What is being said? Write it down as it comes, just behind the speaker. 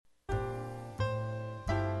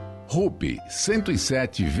RUP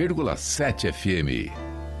 107,7 FM.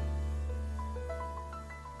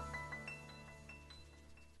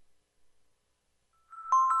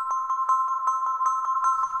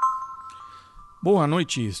 Boa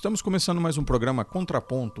noite, estamos começando mais um programa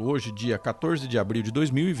Contraponto, hoje dia 14 de abril de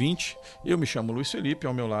 2020. Eu me chamo Luís Felipe,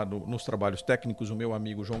 ao meu lado nos trabalhos técnicos o meu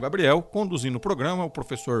amigo João Gabriel, conduzindo o programa o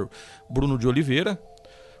professor Bruno de Oliveira,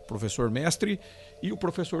 professor mestre, e o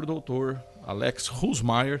professor doutor Alex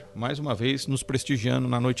Hulsmeyer, mais uma vez nos prestigiando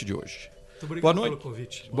na noite de hoje. Muito obrigado pelo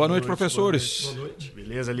convite. Boa noite, professores. Boa noite.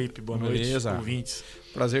 Beleza, Lipe? Boa noite, ouvintes.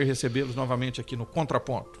 Prazer recebê-los novamente aqui no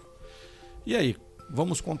Contraponto. E aí,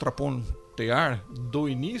 vamos contrapontear do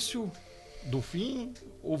início, do fim,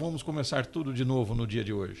 ou vamos começar tudo de novo no dia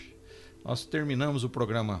de hoje? Nós terminamos o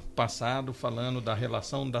programa passado falando da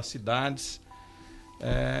relação das cidades,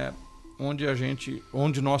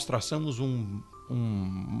 onde nós traçamos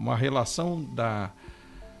uma relação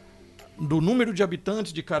do número de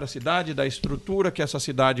habitantes de cada cidade, da estrutura que essa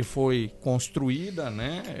cidade foi construída,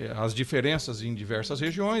 né? As diferenças em diversas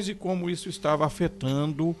regiões e como isso estava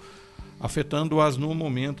afetando-as no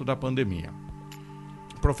momento da pandemia.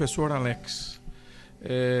 Professor Alex,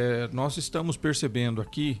 nós estamos percebendo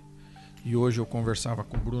aqui, e hoje eu conversava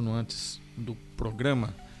com o Bruno antes do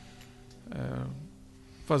programa,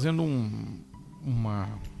 fazendo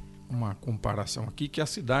uma comparação aqui, que as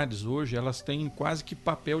cidades hoje elas têm quase que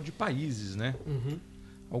papel de países, né? Uhum.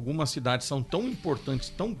 Algumas cidades são tão importantes,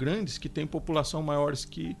 tão grandes, que têm população maiores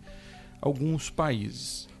que alguns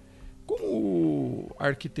países. Como a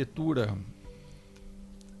arquitetura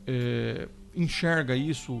enxerga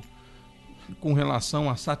isso com relação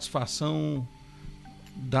à satisfação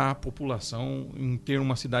da população em ter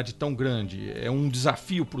uma cidade tão grande? É um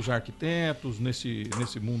desafio para os arquitetos nesse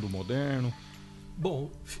mundo moderno?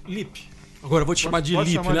 Bom, Lipe. Agora eu vou te chamar de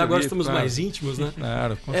Lipe, né? Agora estamos mais íntimos, né?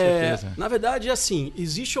 Claro, com certeza. Na verdade, assim,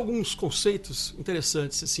 existem alguns conceitos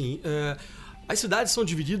interessantes, assim. As cidades são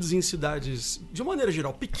divididas em cidades, de uma maneira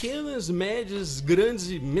geral, pequenas, médias, grandes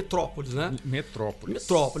e metrópoles, né? Metrópoles.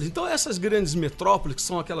 Então, essas grandes metrópoles, que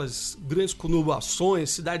são aquelas grandes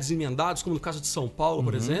conurbações, cidades emendadas, como no caso de São Paulo,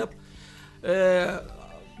 por exemplo,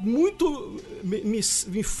 muito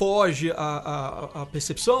me foge a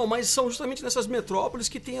percepção, mas são justamente nessas metrópoles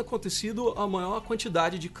que tem acontecido a maior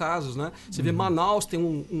quantidade de casos, né? Você vê Manaus tem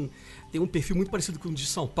um perfil muito parecido com o de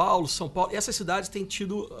São Paulo. Essas cidades têm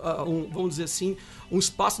tido, vamos dizer assim, um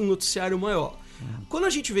espaço no noticiário maior. Quando a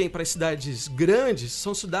gente vem para as cidades grandes,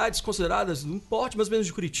 são cidades consideradas um porte mais ou menos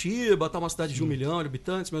de Curitiba, tá uma cidade de 1 milhão de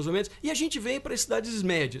habitantes, mais ou menos, e a gente vem para as cidades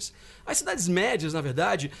médias. As cidades médias, na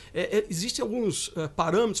verdade, existem alguns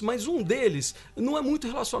parâmetros, mas um deles não é muito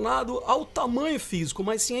relacionado ao tamanho físico,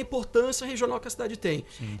 mas sim à importância regional que a cidade tem.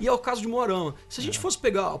 Sim. E é o caso de Moarama. Se a gente fosse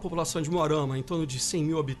pegar a população de Moarama, em torno de 100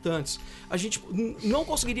 mil habitantes, a gente não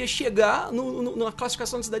conseguiria chegar na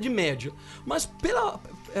classificação de cidade média. Mas pela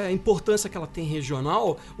importância que ela tem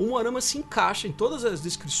regional, o Moarama se encaixa em todas as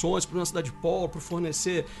descrições para uma cidade polo, para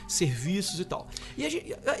fornecer serviços e tal.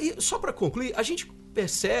 E só para concluir, a gente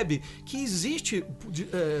percebe que existe,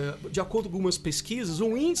 de acordo com algumas pesquisas,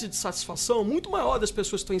 um índice de satisfação muito maior das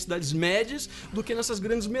pessoas que estão em cidades médias do que nessas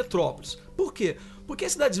grandes metrópoles. Por quê? Porque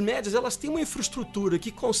as cidades médias elas têm uma infraestrutura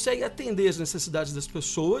que consegue atender as necessidades das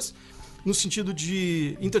pessoas, no sentido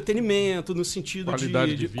de entretenimento, no sentido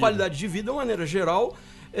de qualidade de vida, de uma maneira geral,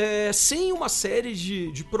 sem uma série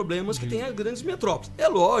de problemas que tem as grandes metrópoles. É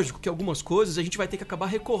lógico que algumas coisas a gente vai ter que acabar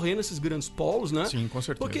recorrendo a esses grandes polos, né? Sim, com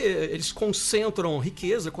certeza. Porque eles concentram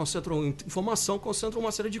riqueza, concentram informação, concentram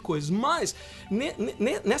uma série de coisas. Mas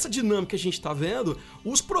nessa dinâmica que a gente está vendo,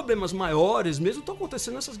 os problemas maiores mesmo estão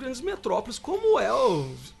acontecendo nessas grandes metrópoles, como é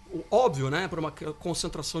óbvio, né, para uma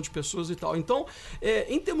concentração de pessoas e tal. Então,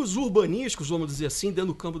 em termos urbanísticos, vamos dizer assim, dentro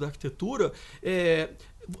do campo da arquitetura,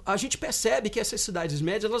 a gente percebe que essas cidades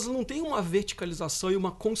médias elas não têm uma verticalização e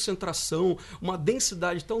uma concentração, uma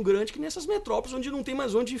densidade tão grande que nessas metrópoles onde não tem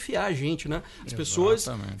mais onde enfiar a gente, né? As pessoas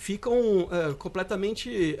ficam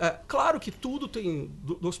completamente... claro que tudo tem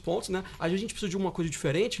dois pontos, né? A gente precisa de uma coisa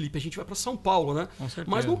diferente, Lipe, a gente vai para São Paulo, né?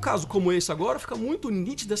 Mas num caso como esse agora, fica muito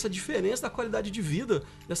nítida essa diferença da qualidade de vida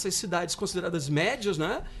dessas cidades consideradas médias,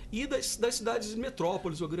 né? E das cidades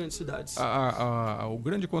metrópoles ou grandes cidades. O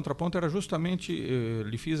grande contraponto era justamente...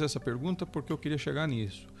 lhe fiz essa pergunta porque eu queria chegar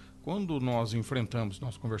nisso. Quando nós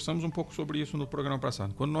conversamos um pouco sobre isso no programa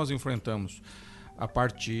passado, quando nós enfrentamos a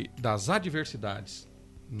parte das adversidades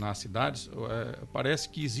nas cidades, parece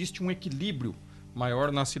que existe um equilíbrio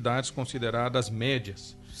maior nas cidades consideradas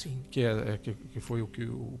médias. Sim. Que foi o que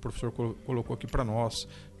o professor colocou aqui para nós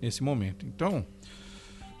nesse momento. Então,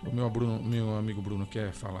 O meu amigo Bruno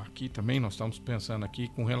quer falar aqui também. Nós estamos pensando aqui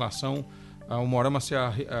com relação ao Umuarama ser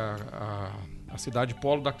a cidade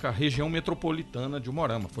polo da região metropolitana de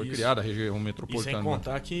Umuarama. Foi criada a região metropolitana. E sem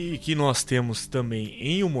contar que nós temos também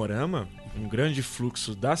em Umuarama um grande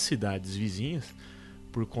fluxo das cidades vizinhas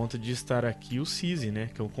por conta de estar aqui o CISI, né,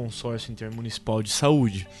 que é o Consórcio Intermunicipal de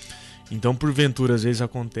Saúde. Então, porventura, às vezes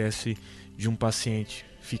acontece de um paciente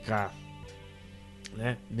ficar,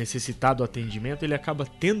 né, necessitado do atendimento, ele acaba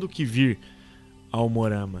tendo que vir ao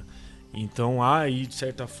Umuarama. Então há aí, de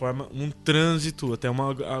certa forma, um trânsito, até uma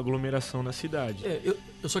aglomeração na cidade.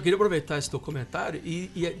 Eu só queria aproveitar esse teu comentário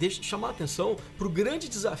e chamar a atenção para o grande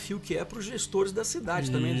desafio que é para os gestores da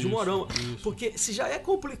cidade também, de Umuarama. Porque se já é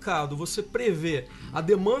complicado você prever a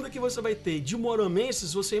demanda que você vai ter de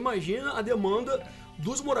umuaramenses, você imagina a demanda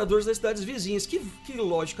dos moradores das cidades vizinhas, que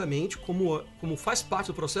logicamente, como faz parte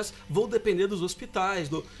do processo, vão depender dos hospitais,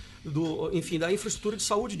 enfim, da infraestrutura de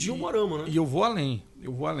saúde de Umuarama, né? E eu vou além.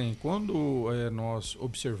 Quando nós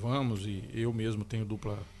observamos, e eu mesmo tenho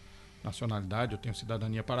dupla nacionalidade, eu tenho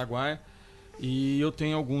cidadania paraguaia, e eu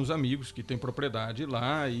tenho alguns amigos que têm propriedade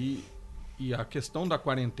lá, e a questão da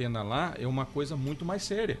quarentena lá é uma coisa muito mais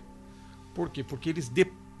séria. Por quê? Porque eles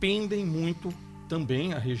dependem muito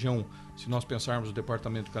também, a região, se nós pensarmos o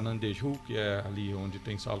departamento de Canandeju, que é ali onde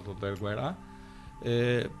tem Salto del Guairá,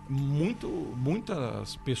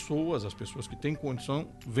 muitas pessoas, as pessoas que têm condição,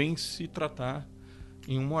 vêm se tratar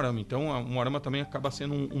em Umuarama. Então, a Umuarama também acaba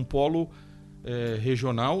sendo um polo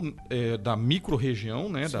regional da micro-região,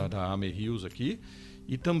 né, da AME Rios aqui,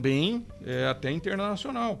 e também até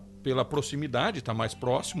internacional, pela proximidade, está mais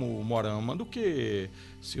próximo o Umuarama do que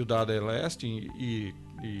Ciudad del Este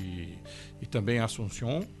e também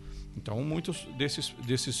Asunción. Então, muitos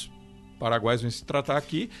desses paraguaios vêm se tratar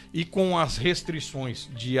aqui, e com as restrições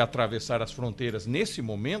de atravessar as fronteiras nesse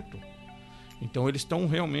momento, então eles estão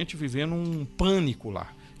realmente vivendo um pânico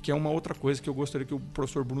lá, que é uma outra coisa que eu gostaria que o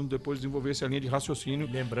professor Bruno depois desenvolvesse a linha de raciocínio.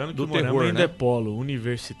 Lembrando do que o Umuarama terror, ainda né? é polo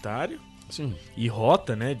universitário. Sim. E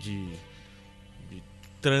rota, né, de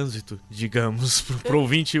trânsito, digamos, pro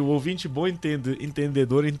ouvinte. O ouvinte bom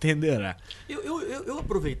entendedor entenderá. Eu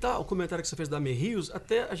aproveitar o comentário que você fez da AME Rios,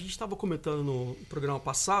 até a gente estava comentando no programa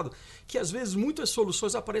passado que às vezes muitas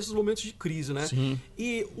soluções aparecem nos momentos de crise, né? Sim.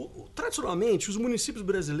 E tradicionalmente os municípios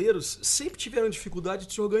brasileiros sempre tiveram dificuldade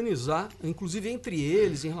de se organizar, inclusive entre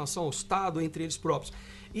eles, em relação ao Estado, entre eles próprios.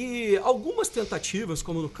 E algumas tentativas,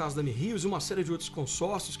 como no caso da AME Rios e uma série de outros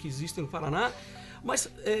consórcios que existem no Paraná, mas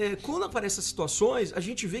quando aparecem essas situações, a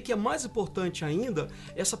gente vê que é mais importante ainda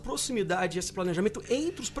essa proximidade, esse planejamento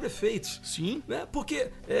entre os prefeitos. Sim. Né?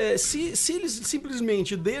 Porque se eles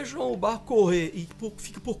simplesmente deixam o barco correr e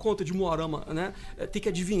fica por conta de Umuarama, né, tem que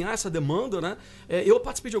adivinhar essa demanda, né? Eu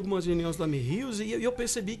participei de algumas reuniões da AME Rios e eu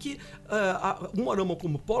percebi que a Umuarama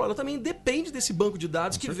como polo, ela também depende desse banco de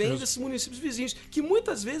dados que vem desses municípios vizinhos, que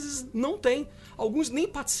muitas vezes não tem. Alguns nem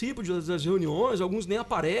participam das reuniões, alguns nem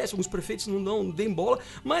aparecem, alguns prefeitos não deem bola,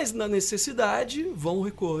 mas na necessidade vão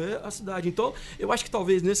recorrer à cidade. Então, eu acho que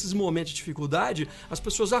talvez nesses momentos de dificuldade, as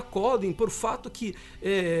pessoas acordem por fato que,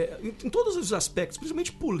 em todos os aspectos,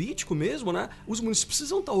 principalmente político mesmo, né, os municípios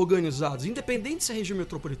precisam estar organizados, independente se é região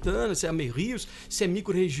metropolitana, se é AME Rios, se é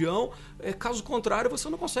micro-região. Caso contrário, você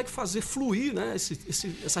não consegue fazer fluir, né,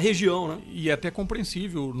 essa região. Né? E é até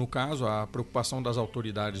compreensível, no caso, a preocupação das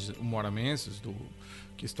autoridades umuaramenses,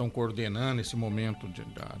 que estão coordenando esse momento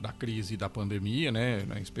da crise e da pandemia, né,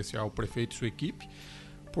 em especial o prefeito e sua equipe,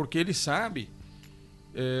 porque ele sabe,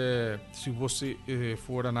 se você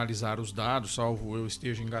for analisar os dados, salvo eu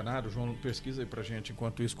esteja enganado, João, pesquisa aí pra gente,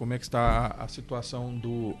 enquanto isso, como é que está a situação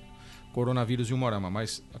do coronavírus em Umuarama.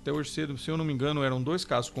 Mas até hoje cedo, se eu não me engano, eram 2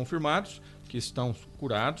 casos confirmados, que estão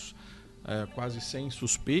curados, quase 100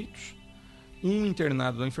 suspeitos, um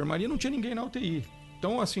internado da enfermaria, não tinha ninguém na UTI.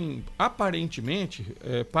 Então, assim, aparentemente,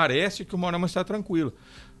 parece que o Umuarama está tranquilo.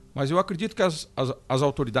 Mas eu acredito que as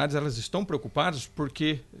autoridades elas estão preocupadas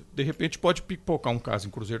porque, de repente, pode pipocar um caso em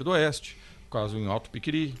Cruzeiro do Oeste, um caso em Alto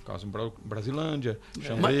Piquiri, um caso em Brasilândia,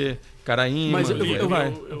 Xambrê, Caraíma. Mas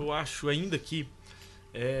eu acho ainda que,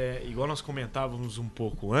 igual nós comentávamos um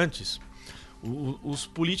pouco antes, os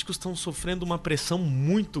políticos estão sofrendo uma pressão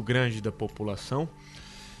muito grande da população.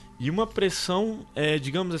 E uma pressão,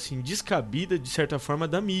 digamos assim, descabida, de certa forma,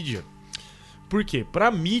 da mídia. Por quê? Para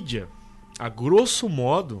a mídia, a grosso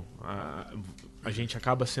modo, a gente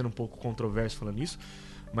acaba sendo um pouco controverso falando isso,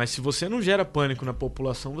 mas se você não gera pânico na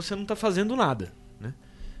população, você não está fazendo nada. Né?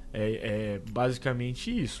 É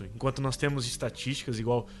basicamente isso. Enquanto nós temos estatísticas,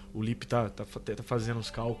 igual o Lipe tá fazendo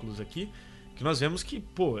os cálculos aqui, que nós vemos que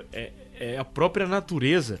a própria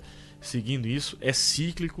natureza seguindo isso, é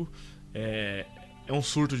cíclico, é um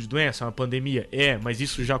surto de doença, é uma pandemia? Mas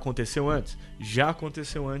isso já aconteceu antes? Já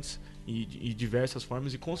aconteceu antes e de diversas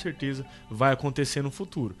formas e com certeza vai acontecer no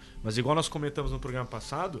futuro. Mas igual nós comentamos no programa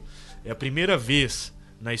passado, é a primeira vez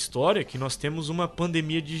na história que nós temos uma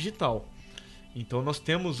pandemia digital. Então nós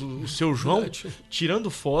temos o seu João tirando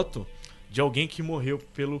foto de alguém que morreu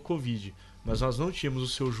pelo Covid. Mas nós não tínhamos o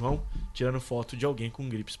seu João tirando foto de alguém com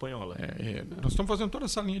gripe espanhola. Nós estamos fazendo toda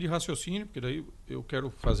essa linha de raciocínio, porque daí eu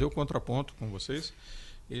quero fazer o contraponto com vocês.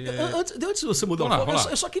 Antes de você mudar um pouco,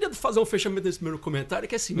 eu só queria fazer um fechamento desse primeiro comentário,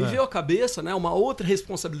 que assim, me veio à cabeça, né, uma outra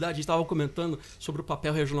responsabilidade. A gente estava comentando sobre o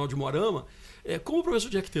papel regional de Moarama. Como professor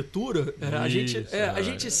de arquitetura, a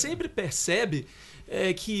gente sempre percebe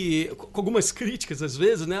que, com algumas críticas às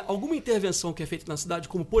vezes, né, alguma intervenção que é feita na cidade,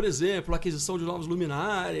 como por exemplo a aquisição de novas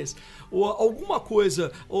luminárias, ou alguma coisa,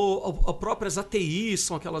 ou próprias ATIs,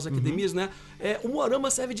 são aquelas academias, né? O Moarama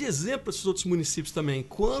serve de exemplo para esses outros municípios também.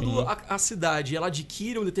 Quando a cidade ela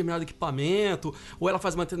adquire um determinado equipamento, ou ela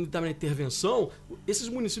faz uma determinada intervenção, esses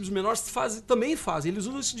municípios menores também fazem, eles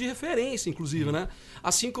usam isso de referência, inclusive, né?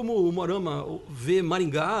 Assim como o Moarama vê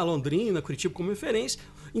Maringá, Londrina, Curitiba como referência.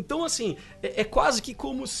 Então, assim, é quase que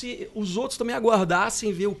como se os outros também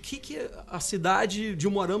aguardassem ver o que a cidade de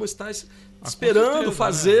Moarama está esperando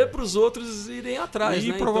fazer para os outros irem atrás. E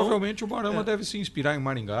né? provavelmente o Moarama deve se inspirar em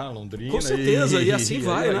Maringá, Londrina. Com certeza, e assim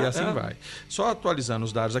vai. Né? E assim vai. Só atualizando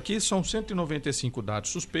os dados aqui, são 195 dados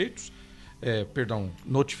suspeitos,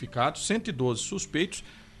 notificados, 112 suspeitos.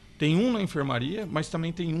 Tem um na enfermaria, mas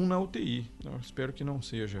também tem um na UTI. Eu espero que não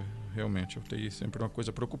seja realmente. A UTI é sempre uma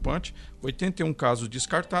coisa preocupante. 81 casos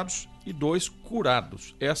descartados e 2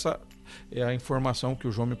 curados. Essa é a informação que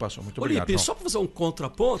o João me passou. Muito obrigado, Felipe, só para fazer um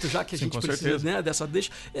contraponto, já que a gente precisa, né, dessa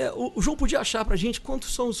deixa. O João podia achar para a gente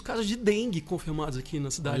quantos são os casos de dengue confirmados aqui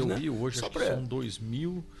na cidade, né? Eu vi hoje, acho que são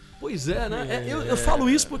 2.000. Pois é, né? Eu falo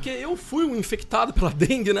isso porque eu fui um infectado pela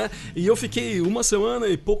dengue, né? E eu fiquei uma semana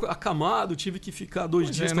e pouco acamado, tive que ficar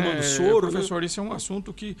 2 dias tomando soro. Professor, né? Isso é um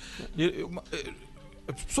assunto que...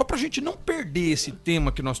 Só para a gente não perder esse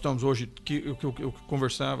tema que nós estamos hoje, que eu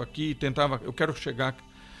conversava aqui, eu quero chegar...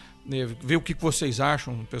 ver o que vocês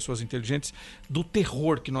acham, pessoas inteligentes, do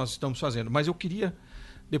terror que nós estamos fazendo. Mas eu queria,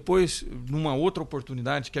 depois, numa outra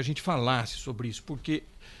oportunidade, que a gente falasse sobre isso, porque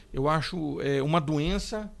eu acho uma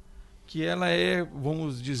doença que ela é,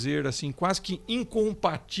 vamos dizer assim, quase que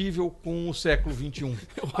incompatível com o século XXI,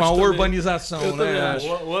 com a urbanização. Né?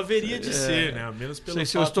 Ou haveria de ser, né? Menos pelo fato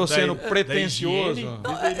se eu estou sendo pretencioso.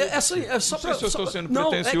 Só para eu estou sendo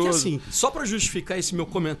pretencioso. É que assim, só para justificar esse meu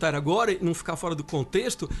comentário agora e não ficar fora do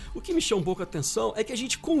contexto, o que me chama um pouco a atenção é que a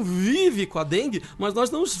gente convive com a dengue, mas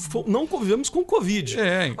nós não convivemos com o Covid.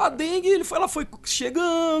 A dengue, ela foi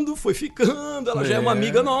chegando, foi ficando, ela já é uma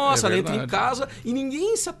amiga nossa, ela entra em casa e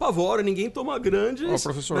ninguém se apavora, ninguém toma grandes,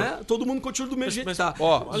 professor, né? Todo mundo continua do mesmo jeito que tá.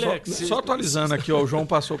 Alex, só atualizando aqui, o João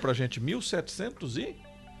passou pra gente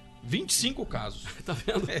 1.725 casos. Tá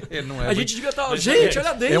vendo? A gente devia estar... Gente, olha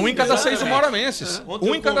a dengue. É 1 em cada 6 moaramenses.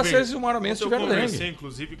 1 em cada 6 moaramenses tiveram dengue. Eu conversei,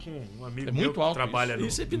 inclusive, com um amigo meu que trabalha no...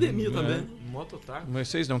 Isso é epidemia também. Mototáxi. Não é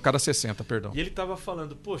 6 não, cada 60, perdão. E ele tava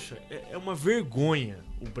falando, poxa, é uma vergonha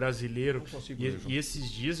o brasileiro. E esses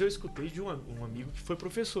dias eu escutei de um amigo que foi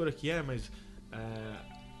professor aqui, mas...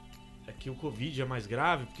 que o Covid é mais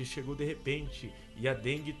grave porque chegou de repente e a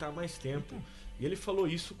dengue está há mais tempo. E ele falou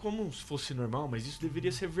isso como se fosse normal, mas isso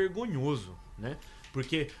deveria ser vergonhoso, né?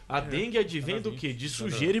 Porque a dengue advém do quê? De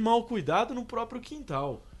sujeira e mau cuidado no próprio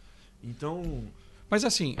quintal. Então... Mas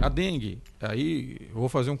assim, a dengue, aí eu vou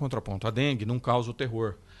fazer um contraponto. A dengue não causa o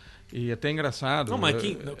terror. E até engraçado... Não, mas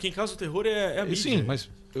quem causa o terror é a mídia. Sim, mas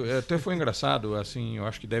até foi engraçado, assim, eu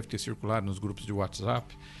acho que deve ter circulado nos grupos de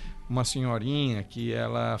WhatsApp, uma senhorinha que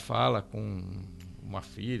ela fala com uma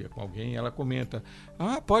filha, com alguém, ela comenta: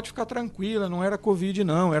 pode ficar tranquila, não era Covid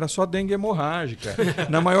não, era só dengue hemorrágica.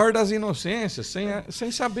 Na maior das inocências, sem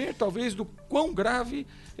saber talvez do quão grave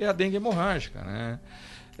é a dengue hemorrágica, né?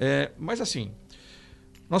 Mas assim,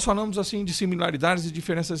 nós falamos assim de similaridades e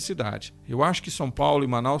diferenças de cidade. Eu acho que São Paulo e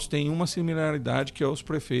Manaus têm uma similaridade, que é os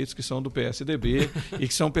prefeitos que são do PSDB e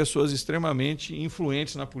que são pessoas extremamente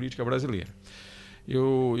influentes na política brasileira.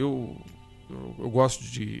 Eu gosto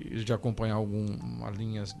de acompanhar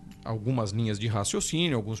algumas linhas de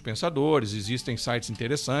raciocínio, alguns pensadores, existem sites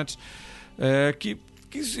interessantes, que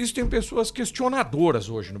existem pessoas questionadoras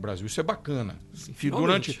hoje no Brasil. Isso é bacana.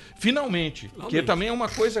 Finalmente. Porque também é uma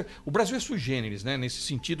coisa... O Brasil é sui generis, né? Nesse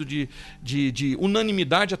sentido de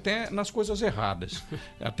unanimidade até nas coisas erradas.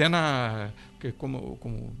 Até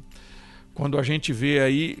quando a gente vê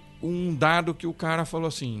aí um dado que o cara falou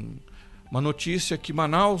assim... uma notícia que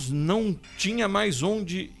Manaus não tinha mais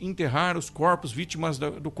onde enterrar os corpos vítimas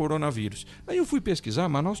do coronavírus. Aí eu fui pesquisar,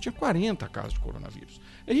 Manaus tinha 40 casos de coronavírus.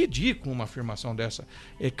 É ridículo uma afirmação dessa,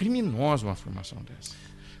 é criminosa uma afirmação dessa.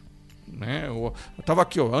 Né? Eu estava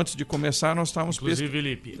aqui, antes de começar, nós estávamos pesquisando.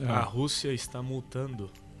 Inclusive, Felipe, a Rússia está multando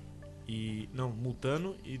e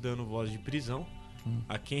dando voz de prisão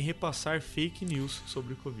a quem repassar fake news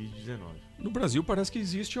sobre o Covid-19. No Brasil parece que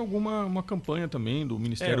existe uma campanha também do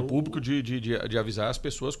Ministério Público de avisar as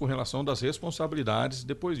pessoas com relação das responsabilidades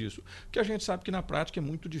depois disso, que a gente sabe que na prática é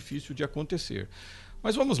muito difícil de acontecer.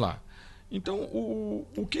 Mas vamos lá. Então,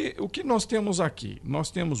 o que nós temos aqui?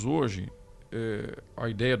 Nós temos hoje, a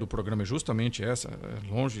ideia do programa é justamente essa,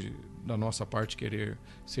 longe da nossa parte querer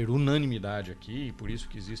ser unanimidade aqui, por isso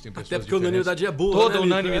que existem pessoas diferentes. Até porque a unanimidade é burra. Toda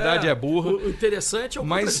unanimidade é burra. O interessante é o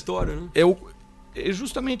contraditório, né? É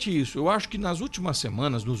justamente isso. Eu acho que nas últimas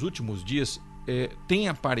semanas, nos últimos dias, tem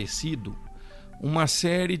aparecido uma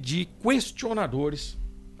série de questionadores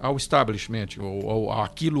ao establishment, ou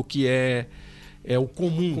aquilo que é o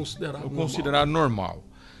comum, considerado normal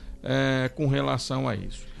com relação a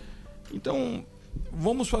isso. Então,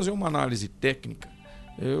 vamos fazer uma análise técnica.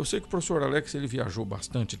 Eu sei que o professor Alex ele viajou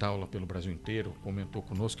bastante, dá aula pelo Brasil inteiro, comentou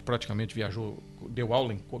conosco que praticamente viajou, deu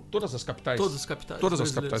aula em todas as capitais. Todas as capitais. Todas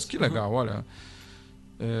as capitais. Que legal, olha.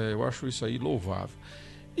 Eu acho isso aí louvável.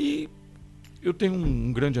 E eu tenho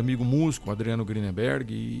um grande amigo músico, Adriano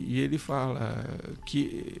Greenberg, e ele fala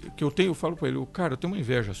eu falo para ele, cara, eu tenho uma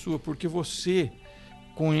inveja sua porque você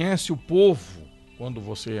conhece o povo, quando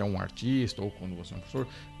você é um artista ou quando você é um professor,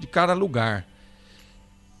 de cada lugar.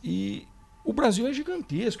 E o Brasil é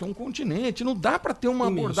gigantesco, é um continente, não dá para ter uma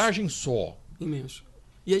abordagem só. Imenso.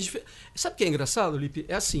 E sabe o que é engraçado, Lipe?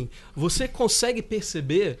 É assim, você consegue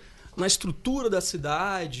perceber na estrutura da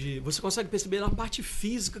cidade, você consegue perceber na parte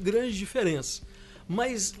física grandes diferenças.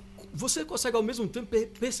 Mas você consegue ao mesmo tempo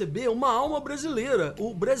perceber uma alma brasileira.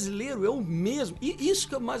 O brasileiro é o mesmo. E isso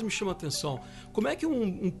que mais me chama a atenção. Como é que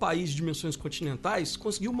um país de dimensões continentais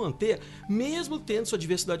conseguiu manter, mesmo tendo sua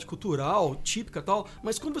diversidade cultural, típica e tal,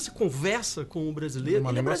 mas quando você conversa com o brasileiro,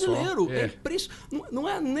 ele é brasileiro. Não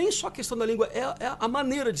é nem só a questão da língua, é a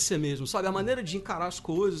maneira de ser mesmo, sabe? A maneira de encarar as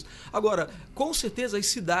coisas. Agora, com certeza as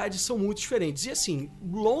cidades são muito diferentes. E assim,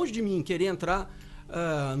 longe de mim querer entrar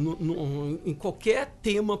em qualquer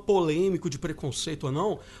tema polêmico de preconceito ou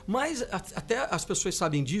não, mas até as pessoas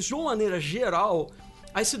sabem disso, de uma maneira geral,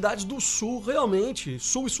 as cidades do sul realmente,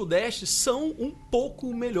 sul e sudeste, são um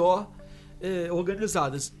pouco melhor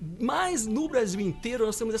organizadas. Mas no Brasil inteiro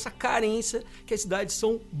nós temos essa carência que as cidades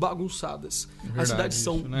são bagunçadas. Verdade, as cidades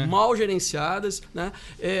são mal gerenciadas, né?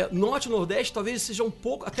 Norte e Nordeste talvez seja um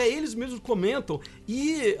pouco, até eles mesmos comentam,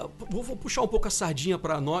 e vou puxar um pouco a sardinha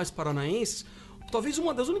para nós, paranaenses. Talvez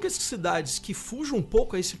uma das únicas cidades que fuja um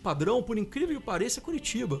pouco a esse padrão, por incrível que pareça, é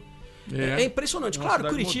Curitiba. É impressionante. Claro,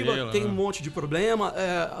 Curitiba modelo, tem um monte de problema.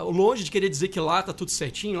 Longe de querer dizer que lá tá tudo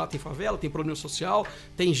certinho, lá tem favela, tem problema social,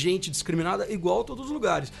 tem gente discriminada, igual a todos os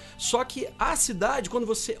lugares. Só que a cidade, quando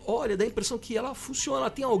você olha, dá a impressão que ela funciona, ela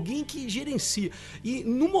tem alguém que gerencia. E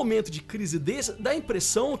no momento de crise desse, dá a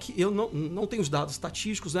impressão que, eu não tenho os dados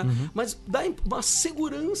estatísticos, né? Mas dá uma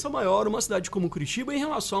segurança maior uma cidade como Curitiba em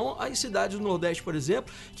relação às cidades do Nordeste, por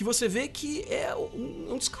exemplo, que você vê que é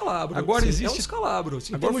um descalabro. Agora existe... É um descalabro.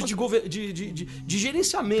 Assim, em termos de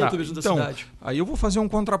gerenciamento mesmo da cidade. Aí eu vou fazer um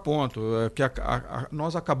contraponto, que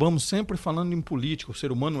nós acabamos sempre falando em política. O ser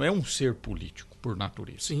humano é um ser político, por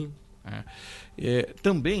natureza. Sim.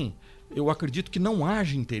 Também, eu acredito que não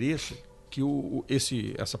haja interesse que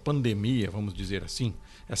essa pandemia, vamos dizer assim,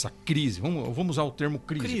 essa crise, vamos usar o termo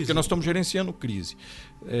crise, porque nós estamos gerenciando crise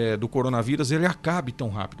do coronavírus, ele acabe tão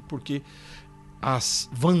rápido, porque as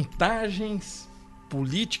vantagens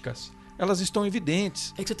políticas elas estão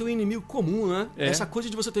evidentes. É que você tem um inimigo comum, né? Essa coisa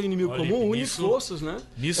de você ter um inimigo comum une forças, né?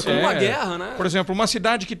 É como uma guerra, né? Por exemplo, uma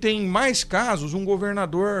cidade que tem mais casos,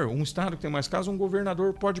 um estado que tem mais casos, um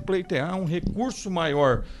governador pode pleitear um recurso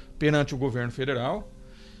maior perante o governo federal.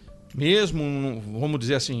 Mesmo, vamos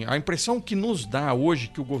dizer assim, a impressão que nos dá hoje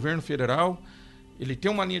que o governo federal ele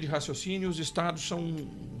tem uma linha de raciocínio e os estados são,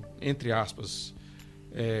 entre aspas,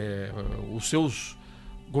 os seus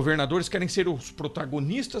governadores querem ser os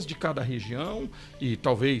protagonistas de cada região e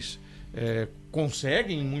talvez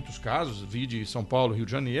conseguem em muitos casos, vide São Paulo, Rio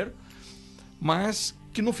de Janeiro, mas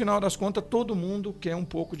que no final das contas todo mundo quer um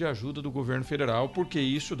pouco de ajuda do governo federal, porque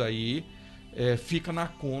isso daí fica na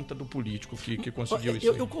conta do político que conseguiu isso.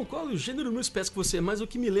 Eu concordo, gênero e espécie com você, mas o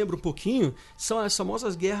que me lembra um pouquinho são as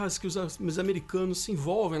famosas guerras que os americanos se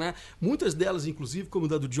envolvem, né? Muitas delas, inclusive,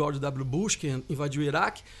 como a do George W. Bush, que invadiu o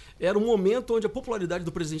Iraque, era um momento onde a popularidade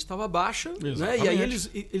do presidente estava baixa, né? E aí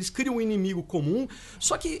eles criam um inimigo comum.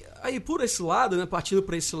 Só que aí por esse lado, né, partindo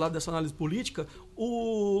para esse lado dessa análise política,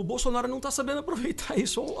 o Bolsonaro não está sabendo aproveitar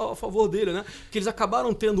isso a favor dele, né? Porque eles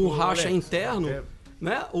acabaram tendo um racha interno,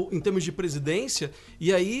 né, em termos de presidência,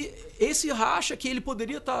 e aí esse racha que ele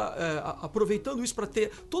poderia estar aproveitando isso para ter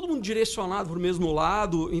todo mundo direcionado para o mesmo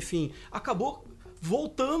lado, enfim, acabou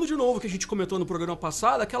voltando de novo, que a gente comentou no programa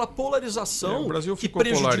passado, aquela polarização que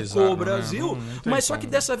prejudicou o Brasil, né? Mas só que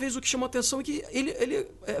dessa vez o que chamou a atenção é que ele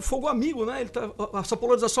é fogo amigo, né? Essa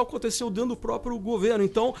polarização aconteceu dentro do próprio governo,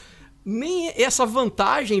 então nem essa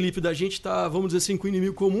vantagem, Lipe, da gente estar, vamos dizer assim, com o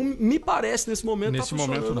inimigo comum, me parece nesse momento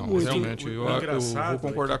não, muito. Realmente, eu vou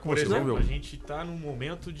concordar com você. Por exemplo, a gente está num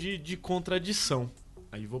momento de contradição.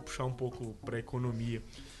 Aí vou puxar um pouco para a economia.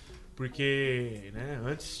 Porque, né,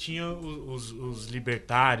 antes tinha os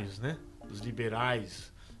libertários, né, os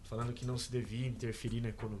liberais, falando que não se devia interferir na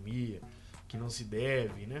economia, que não se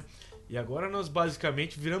deve, né? E agora nós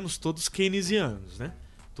basicamente viramos todos keynesianos, né?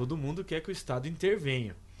 Todo mundo quer que o Estado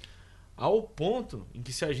intervenha. Ao ponto em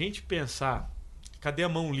que, se a gente pensar, cadê a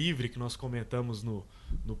mão livre que nós comentamos no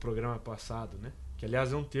programa passado, né? Que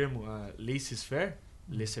aliás é um termo, laissez-faire,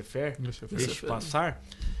 deixe passar,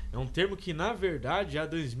 é um termo que na verdade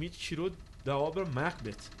Adam Smith tirou da obra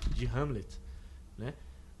Macbeth, de Hamlet, né?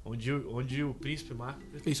 Onde o príncipe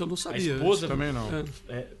Macbeth, isso eu não sabia, a esposa, também não.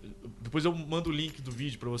 Depois eu mando o link do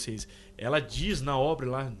vídeo para vocês. Ela diz na obra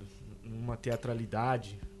lá, numa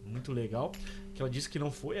teatralidade muito legal, que ela disse que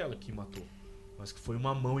não foi ela que matou, mas que foi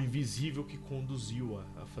uma mão invisível que conduziu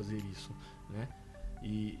a fazer isso, né?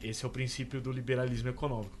 E esse é o princípio do liberalismo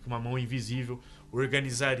econômico, que uma mão invisível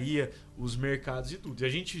organizaria os mercados e tudo. E a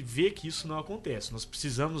gente vê que isso não acontece. Nós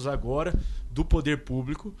precisamos agora do poder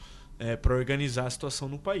público para organizar a situação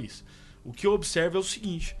no país. O que eu observo é o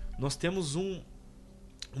seguinte: nós temos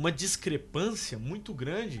uma discrepância muito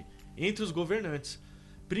grande entre os governantes.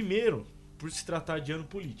 Primeiro, por se tratar de ano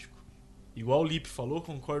político. Igual o Lipe falou,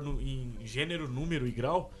 concordo em gênero, número e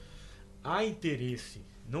grau, há interesse.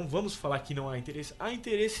 Não vamos falar que não há interesse. Há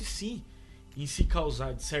interesse sim em se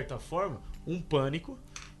causar, de certa forma, um pânico,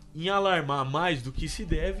 em alarmar mais do que se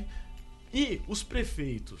deve, e os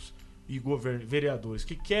prefeitos e vereadores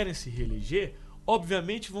que querem se reeleger,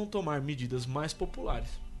 obviamente vão tomar medidas mais populares.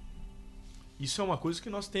 Isso é uma coisa que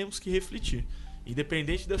nós temos que refletir,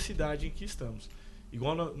 independente da cidade em que estamos.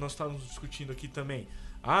 Igual nós estávamos discutindo aqui também.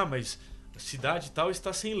 Mas a cidade tal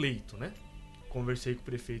está sem leito, né? Conversei com o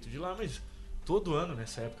prefeito de lá, mas todo ano,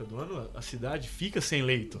 nessa época do ano, a cidade fica sem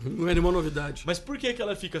leito. Não é nenhuma novidade. Mas por que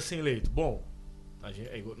ela fica sem leito? Bom,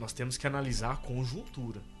 nós temos que analisar a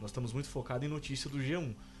conjuntura. Nós estamos muito focados em notícia do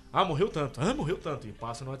G1. Morreu tanto. Morreu tanto. E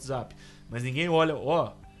passa no WhatsApp. Mas ninguém olha,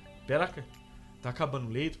 pera, tá acabando o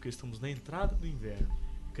leito porque estamos na entrada do inverno.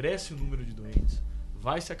 Cresce o número de doentes.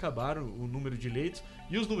 Vai se acabar o número de leitos.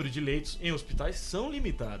 E os números de leitos em hospitais são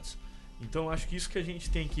limitados. Então, acho que isso que a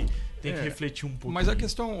gente tem que refletir um pouquinho. Mas a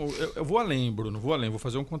questão... Eu vou além, Bruno. Vou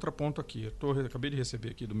fazer um contraponto aqui. Acabei de receber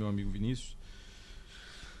aqui do meu amigo Vinícius.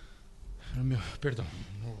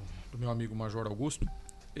 Do meu amigo Major Augusto.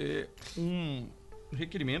 Um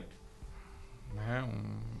requerimento, né,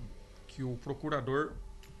 que o procurador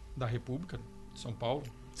da República de São Paulo,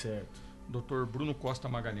 certo, Dr. Bruno Costa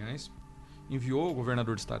Magalhães, enviou ao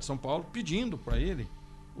governador do estado de São Paulo pedindo para ele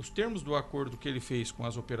os termos do acordo que ele fez com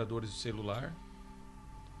as operadoras de celular,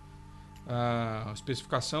 a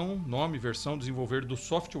especificação, nome, versão, desenvolver do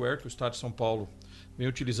software que o estado de São Paulo vem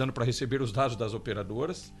utilizando para receber os dados das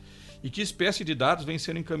operadoras e que espécie de dados vêm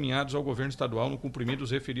sendo encaminhados ao governo estadual no cumprimento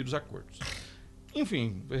dos referidos acordos.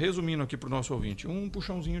 Enfim, resumindo aqui para o nosso ouvinte, um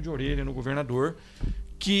puxãozinho de orelha no governador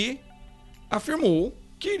que afirmou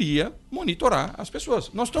que iria monitorar as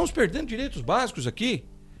pessoas. Nós estamos perdendo direitos básicos aqui.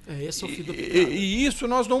 Esse é o fio da picada. E isso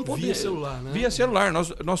nós não podemos... Via celular, né? Via celular.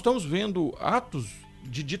 Nós estamos vendo atos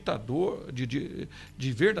de ditador,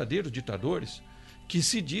 de verdadeiros ditadores que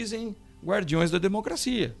se dizem guardiões da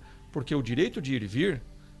democracia. Porque o direito de ir e vir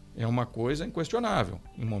é uma coisa inquestionável.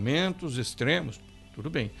 Em momentos extremos, Tudo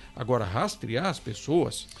bem. Agora, rastrear as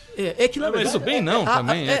pessoas... É que, na verdade... Tudo bem, não,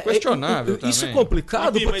 também. É questionável também. Isso é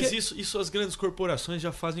complicado, Felipe, porque... Mas isso as grandes corporações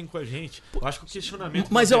já fazem com a gente. Eu acho que o questionamento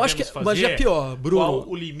mas eu acho que é pior, Bruno. Qual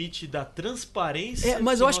o limite da transparência?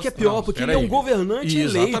 Mas eu acho que é pior, porque ele é um governante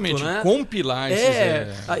eleito, né? Compilar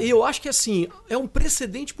esses... E eu acho que, assim, é um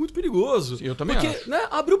precedente muito perigoso. Eu também acho. Porque, né,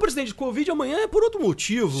 abrir o precedente de Covid amanhã é por outro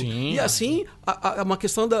motivo. Sim. E, assim, uma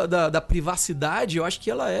questão da privacidade, eu acho que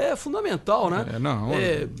ela é fundamental, né?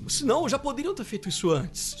 Senão, já poderiam ter feito isso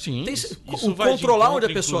antes. Sim. Controlar onde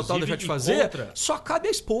a pessoa está, deixar de fazer, só cabe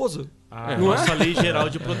à esposa. Nossa lei geral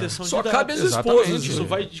de proteção de dados. Só cabe às esposas. Isso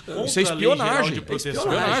vai de contra isso é espionagem. A lei geral de proteção.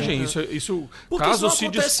 Espionagem. Isso caso se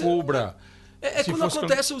descubra... quando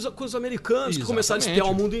acontece com os americanos que começaram a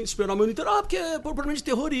espionar o mundo inteiro. Porque é por problema de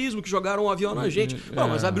terrorismo, que jogaram um avião na gente.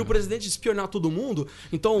 Mas abriu o presidente de espionar todo mundo.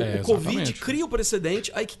 Então, o Covid cria o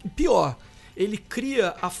precedente. Aí, pior... Ele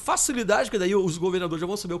cria a facilidade, porque daí os governadores já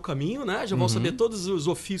vão saber o caminho, né? Já vão saber todos os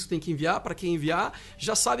ofícios que tem que enviar, para quem enviar,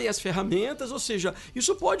 já sabem as ferramentas, ou seja,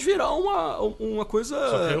 isso pode virar uma coisa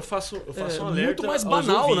Só que eu faço um alerta muito mais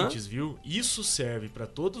banal, aos ouvintes, né? Viu? Isso serve para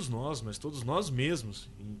todos nós, mas todos nós mesmos,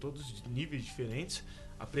 em todos os níveis diferentes,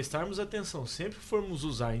 a prestarmos atenção. Sempre que formos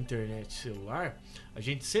usar a internet celular, a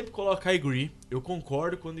gente sempre coloca I agree, eu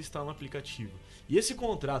concordo quando está no aplicativo. E esse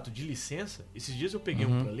contrato de licença, esses dias eu peguei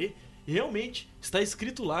um para ler, e realmente está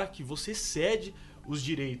escrito lá que você cede os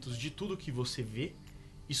direitos de tudo que você vê,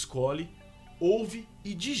 escolhe, ouve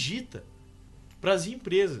e digita para as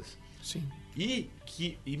empresas. Sim. E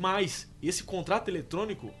mais, esse contrato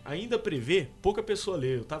eletrônico ainda prevê, pouca pessoa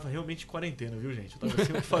lê, eu estava realmente em quarentena, viu, gente? Eu estava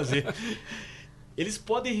sem o que fazer. Eles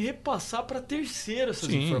podem repassar para terceiro essas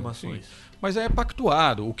informações. Sim. Mas é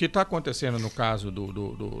pactuado. O que está acontecendo no caso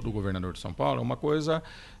do governador de São Paulo é uma coisa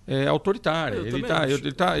autoritária. Ele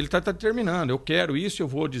está determinando. Eu quero isso, eu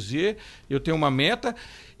vou dizer, eu tenho uma meta.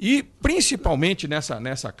 E, principalmente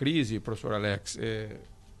nessa crise, professor Alex,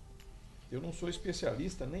 eu não sou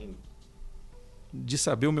especialista nem de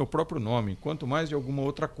saber o meu próprio nome, quanto mais de alguma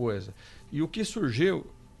outra coisa. E o que surgiu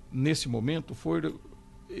nesse momento foi...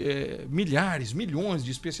 milhares, milhões de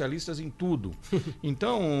especialistas em tudo.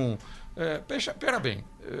 Então, pera bem,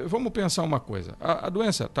 vamos pensar uma coisa. A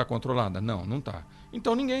doença está controlada? Não está.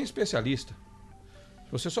 Então ninguém é especialista.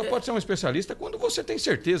 Você só pode ser um especialista quando você tem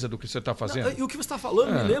certeza do que você está fazendo. E o que você está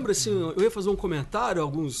falando me lembra, assim, eu ia fazer um comentário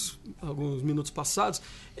alguns minutos passados,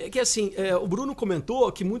 que assim, o Bruno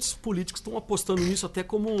comentou que muitos políticos estão apostando nisso até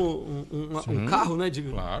como um carro, né,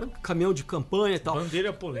 caminhão de campanha e tal.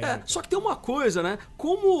 Bandeira polêmica. Só que tem uma coisa, né,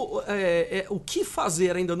 como o que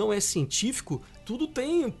fazer ainda não é científico, tudo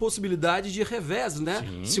tem possibilidade de revés, né?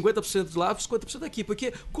 Sim. 50% lá, 50% aqui.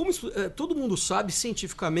 Porque como todo mundo sabe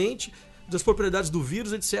cientificamente das propriedades do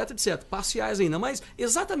vírus, etc. Parciais ainda, mas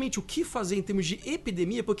exatamente o que fazer em termos de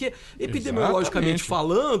epidemia, porque epidemiologicamente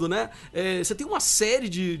falando, né, você tem uma série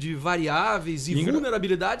de variáveis e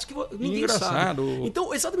vulnerabilidades que ninguém sabe.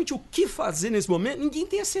 Então, exatamente o que fazer nesse momento, ninguém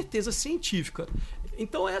tem a certeza científica.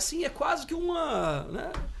 Então, é quase que uma...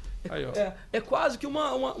 Né, quase que um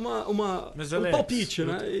palpite,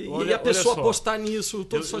 né? E a pessoa apostar nisso,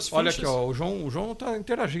 todas as suas fichas. Olha aqui, o João está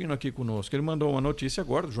interagindo aqui conosco. Ele mandou uma notícia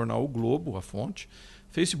agora do jornal O Globo, a fonte.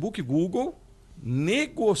 Facebook e Google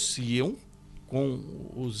negociam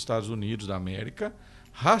com os Estados Unidos da América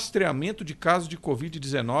rastreamento de casos de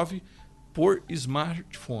Covid-19 por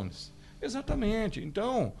smartphones. Exatamente.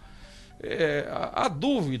 Então... a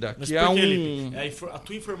dúvida mas que a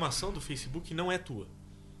tua informação do Facebook não é tua.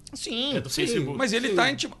 Sim, do Facebook. Mas ele está...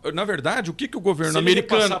 Na verdade, o que o governo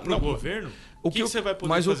americano... Se ele passar para o governo, o que você vai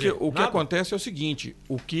poder fazer? Mas o que acontece é o seguinte,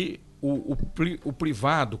 o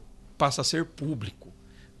privado passa a ser público,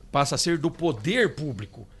 passa a ser do poder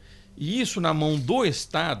público. E isso na mão do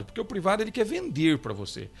Estado, porque o privado ele quer vender para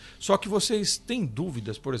você. Só que vocês têm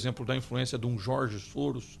dúvidas, por exemplo, da influência de um Jorge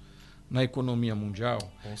Soros na economia mundial?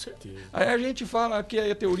 Com certeza. Aí a gente fala que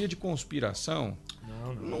é teoria de conspiração.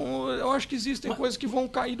 Não. Eu acho que existem coisas que vão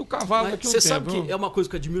cair do cavalo daqui a um tempo. Você sabe que é uma coisa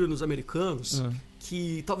que eu admiro nos americanos,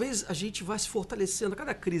 que talvez a gente vai se fortalecendo. A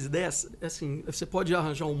cada crise dessa, assim, você pode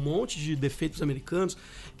arranjar um monte de defeitos americanos,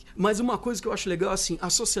 mas uma coisa que eu acho legal, assim, a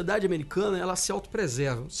sociedade americana, ela se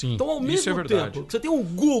autopreserva. Sim, então, ao mesmo tempo que você tem um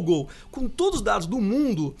Google com todos os dados do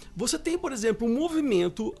mundo, você tem, por exemplo, um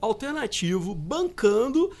movimento alternativo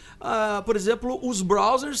bancando, por exemplo, os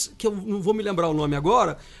browsers, que eu não vou me lembrar o nome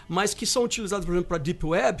agora, mas que são utilizados, por exemplo, para Deep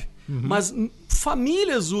Web, mas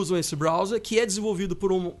famílias usam esse browser, que é desenvolvido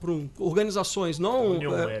por organizações não...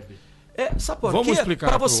 Union Web. Sabe por Vamos quê? explicar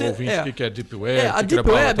para você ouvinte o que é Deep Web. A Deep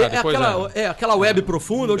Web é aquela web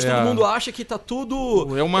profunda onde todo mundo acha que está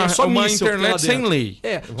tudo... É uma internet sem lei.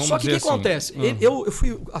 Só que o que acontece? Eu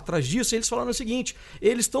fui atrás disso e eles falaram o seguinte,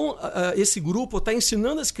 eles estão... esse grupo está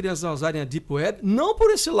ensinando as crianças a usarem a Deep Web, não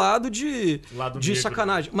por esse lado de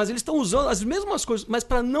sacanagem, mas eles estão usando as mesmas coisas, mas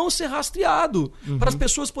para não ser rastreado, para as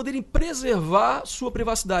pessoas poderem preservar sua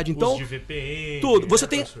privacidade. Então, uso de VPN, tudo. Você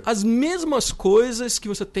tem as mesmas coisas que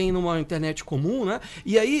você tem numa internet comum, né?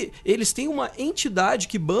 E aí eles têm uma entidade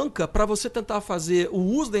que banca para você tentar fazer o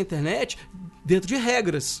uso da internet dentro de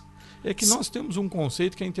regras. É que nós temos um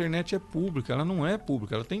conceito que a internet é pública. Ela não é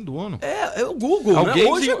pública, ela tem dono. É o Google, né?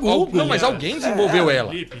 Hoje é Google. Não, mas alguém desenvolveu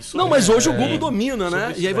ela. Não, mas hoje o Google domina,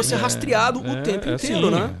 né? E aí você é rastreado o tempo inteiro,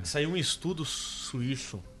 né? Saiu um estudo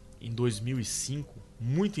suíço em 2005,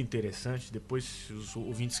 muito interessante. Depois, se os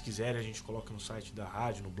ouvintes quiserem, a gente coloca no site da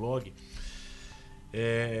rádio, no blog.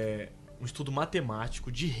 Um estudo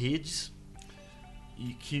matemático de redes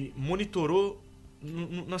e que monitorou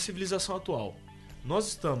na civilização atual. Nós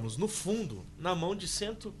estamos, no fundo, na mão de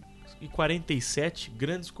 147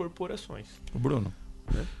 grandes corporações. Bruno,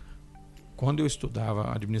 quando eu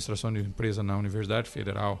estudava administração de empresa na Universidade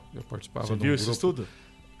Federal, eu participava de um grupo... Você viu esse estudo?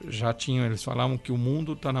 Já tinham, eles falavam que o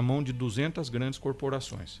mundo está na mão de 200 grandes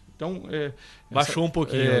corporações. Então, baixou um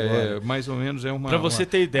pouquinho agora. Mais ou menos é uma... Para você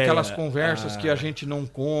ter ideia. Aquelas conversas que a gente não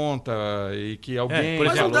conta e que alguém... por exemplo,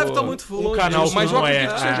 mas não deve estar muito longe. Um canal mas como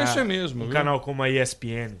seja isso mesmo. Um canal como a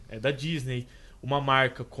ESPN é da Disney. Uma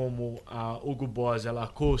marca como a Hugo Boss e a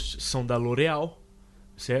Lacoste são da L'Oréal,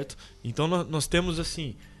 certo? Então nós temos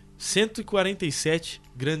assim 147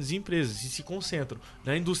 grandes empresas e se concentram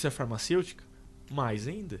na indústria farmacêutica, mais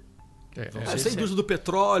ainda. Essa indústria do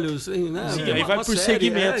petróleo, né? Sim, aí vai por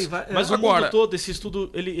segmentos. Mas o mundo todo, esse estudo,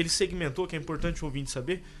 ele segmentou, que é importante o ouvinte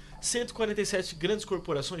saber, 147 grandes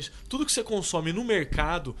corporações, tudo que você consome no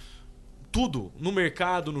mercado, tudo, no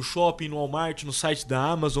mercado, no shopping, no Walmart, no site da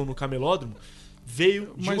Amazon, no camelódromo,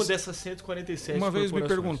 veio de uma dessas 147 Uma vez me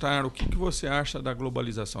perguntaram o que você acha da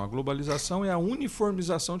globalização. A globalização é a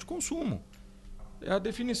uniformização de consumo. É a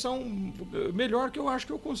definição melhor que eu acho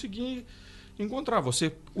que eu consegui encontrar.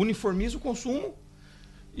 Você uniformiza o consumo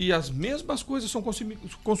e as mesmas coisas são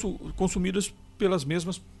consumidas pelos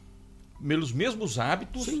mesmos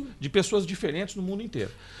hábitos de pessoas diferentes no mundo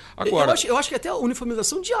inteiro. Agora, eu acho que até a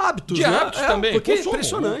uniformização de hábitos. De hábitos também. Porque é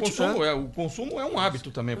impressionante. O consumo é um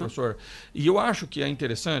hábito também, professor. E eu acho que é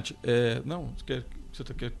interessante...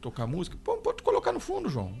 Você quer tocar música? Pode colocar no fundo,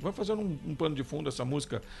 João. Vai fazer um pano de fundo essa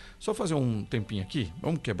música. Só fazer um tempinho aqui.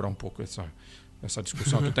 Vamos quebrar um pouco essa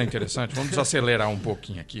discussão que está interessante. Vamos desacelerar um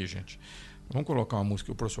pouquinho aqui, gente. Vamos colocar uma música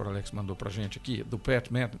que o professor Alex mandou pra gente aqui, do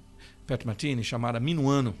Pat Metheny, chamada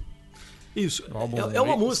Minuano. Isso, é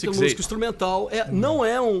uma música instrumental, não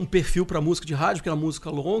é um perfil para música de rádio, porque é uma música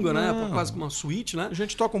longa, né? Quase como uma suíte, né? A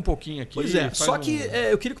gente toca um pouquinho aqui. Pois é, só que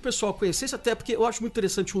eu queria que o pessoal conhecesse, até porque eu acho muito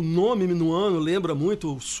interessante o nome Minuano, lembra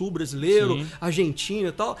muito o sul brasileiro, Argentina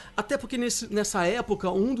e tal, até porque nessa época,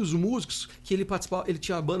 um dos músicos que ele participava, ele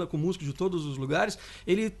tinha a banda com músicos de todos os lugares,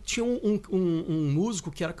 ele tinha um músico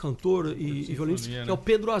que era cantor e violinista, que é o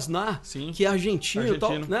Pedro Aznar, que é argentino e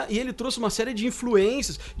tal, né? E ele trouxe uma série de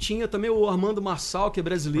influências, tinha também o Armando Marçal, que é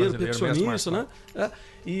brasileiro percussionista, né?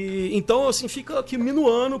 E então, assim, fica aqui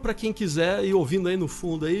Minuano para quem quiser ir ouvindo aí no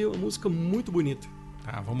fundo aí, uma música muito bonita.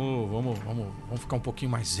 Vamos ficar um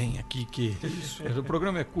pouquinho mais zen aqui, que o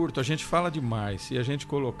programa é curto, a gente fala demais. Se a gente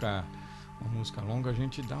colocar uma música longa, a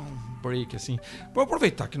gente dá um break, assim. Vou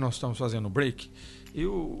aproveitar que nós estamos fazendo break.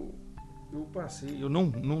 Eu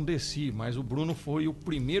não desci, mas o Bruno foi o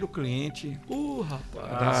primeiro cliente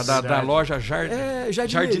da loja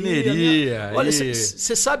Jardineria. Olha,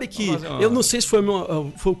 você sabe que, eu não sei se foi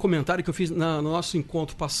o comentário que eu fiz no nosso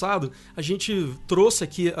encontro passado, a gente trouxe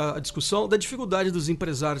aqui a discussão da dificuldade dos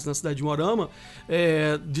empresários na cidade de Moarama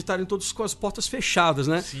de estarem todos com as portas fechadas,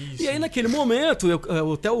 né? E aí, naquele momento,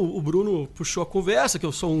 até o Bruno puxou a conversa, que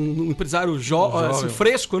eu sou um empresário assim,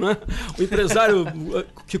 fresco, né? Um empresário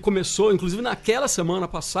que começou, inclusive naquela semana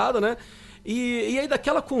passada, né? E aí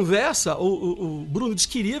daquela conversa, o Bruno disse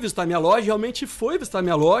que iria visitar minha loja, realmente foi visitar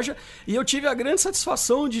minha loja, e eu tive a grande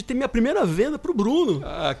satisfação de ter minha primeira venda pro Bruno.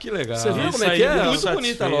 Ah, que legal. Você viu como é que é? Muito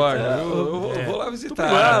bonita a loja. Eu vou lá visitar.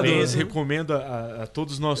 Parabéns, recomendo a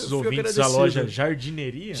todos os nossos ouvintes a loja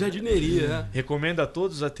Jardineria. Jardineria, Recomendo a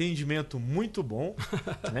todos atendimento muito bom.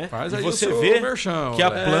 Né? Faz e aí você o seu vê merchan, que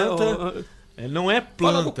a planta... Não é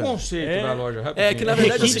planta. Fala do conceito da loja, rapidinho. É que na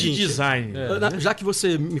verdade é o requinte seguinte, design. já que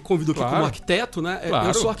você me convidou aqui como arquiteto, né?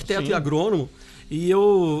 Eu sou arquiteto e agrônomo. E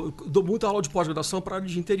eu dou muita aula de pós-graduação para a área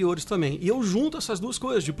de interiores também. E eu junto essas duas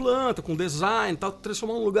coisas, de planta, com design, tal,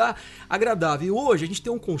 transformar um lugar agradável. E hoje a gente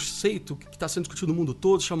tem um conceito que está sendo discutido no mundo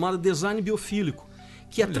todo, chamado design biofílico,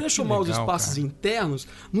 que é transformar os espaços internos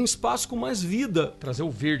num espaço com mais vida. Trazer o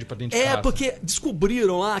verde para dentro de casa. Porque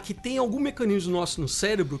descobriram lá que tem algum mecanismo nosso no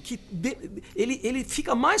cérebro que ele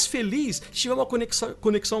fica mais feliz se tiver uma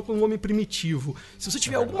conexão com um homem primitivo. Se você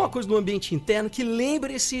tiver alguma coisa no ambiente interno que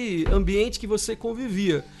lembre esse ambiente que você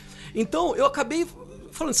convivia. Então, eu acabei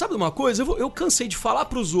falando, sabe de uma coisa? Eu cansei de falar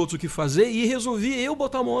para os outros o que fazer e resolvi eu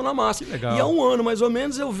botar a mão na massa. E há um ano, mais ou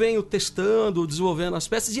menos, eu venho testando, desenvolvendo as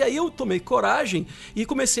peças. E aí eu tomei coragem e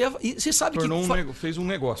comecei a... E você sabe fez um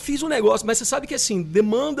negócio. Fiz um negócio, mas você sabe que assim,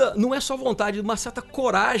 demanda, não é só vontade, uma certa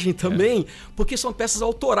coragem também, porque são peças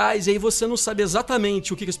autorais. E aí você não sabe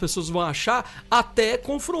exatamente o que as pessoas vão achar até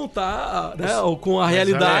confrontar, né, com a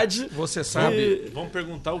realidade. Alex, você sabe... Vamos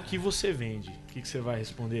perguntar o que você vende. O que você vai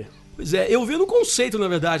responder? Pois é, eu vendo o conceito, na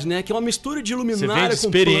verdade, né? Que é uma mistura de luminária com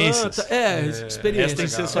experiências. planta. Experiência. Essa tem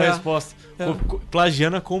que ser a sua resposta.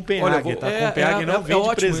 Plagiando a Copenhague, tá? Copenhague não vende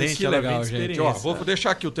ótimo, presente, que legal, gente. Ó, vou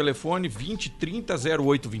deixar aqui o telefone 2030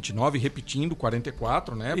 0829, repetindo,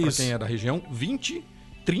 44, né? Para quem é da região,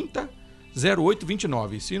 2030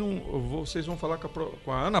 0829. Se não, vocês vão falar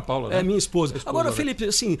com a Ana Paula, né? É minha esposa. Agora, Felipe,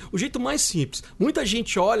 assim, o jeito mais simples. Muita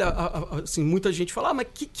gente olha, assim, muita gente fala, mas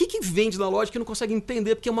que vende na loja que não consegue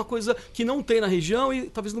entender, porque é uma coisa que não tem na região e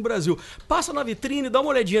talvez no Brasil. Passa na vitrine, dá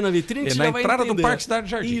uma olhadinha na vitrine, que você já vai entender. Na entrada do Parque Cidade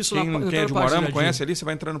Jardim. Isso, quem é de Moarama conhece ali, você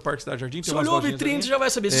vai entrando no Parque Cidade Jardim. Se olhou a vitrine, você já vai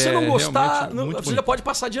saber. Se você não gostar, você já pode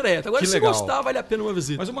passar direto. Agora, se gostar, vale a pena uma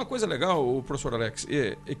visita. Mas uma coisa legal, o professor Alex,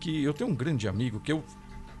 é que eu tenho um grande amigo que eu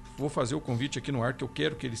vou fazer o convite aqui no ar, que eu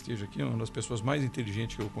quero que ele esteja aqui, uma das pessoas mais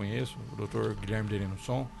inteligentes que eu conheço, o Dr. Guilherme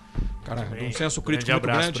Derenusson, cara, de um senso crítico muito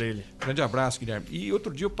grande. Pra ele. Grande abraço, Guilherme. E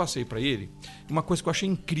outro dia eu passei para ele uma coisa que eu achei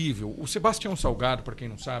incrível. O Sebastião Salgado, para quem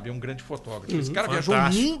não sabe, é um grande fotógrafo. Esse cara viajou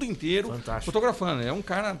o mundo inteiro fotografando. É um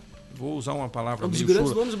cara, vou usar uma palavra um dos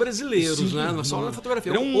grandes nomes brasileiros, né? Não só na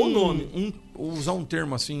fotografia, o nome. Usar um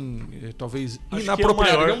termo assim, talvez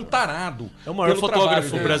inapropriado. Ele é um tarado. É o maior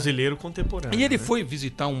fotógrafo brasileiro contemporâneo. E ele foi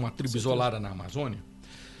visitar uma tribo isolada na Amazônia.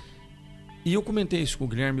 E eu comentei isso com o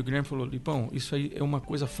Guilherme. O Guilherme falou: Lipão, isso aí é uma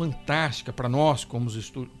coisa fantástica para nós, como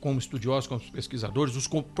estudiosos, como pesquisadores, os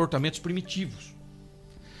comportamentos primitivos.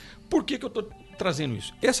 Por que eu estou trazendo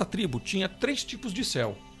isso? Essa tribo tinha 3 tipos de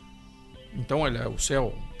céu. Então, olha, o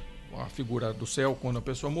céu, a figura do céu quando a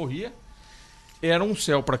pessoa morria, era um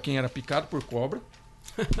céu para quem era picado por cobra,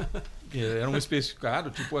 era um especificado,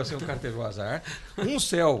 tipo assim, o cara teve o azar. Um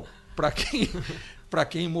céu para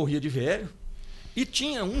quem morria de velho, e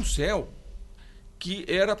tinha um céu que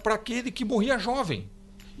era para aquele que morria jovem.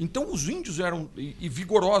 Então os índios eram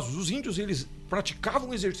vigorosos, os índios eles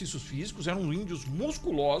praticavam exercícios físicos, eram índios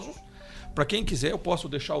musculosos. Para quem quiser, eu posso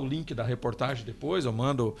deixar o link da reportagem depois, eu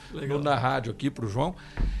mando na rádio aqui para o João.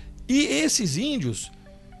 E esses índios,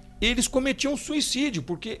 eles cometiam suicídio,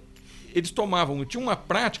 porque eles tinha uma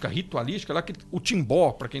prática ritualística lá, que o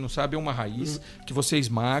timbó, para quem não sabe, é uma raiz que você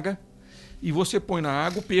esmaga e você põe na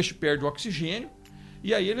água, o peixe perde o oxigênio,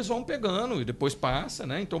 e aí eles vão pegando e depois passa,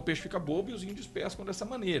 né? Então o peixe fica bobo e os índios pescam dessa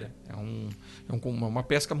maneira. É uma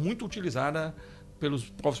pesca muito utilizada pelos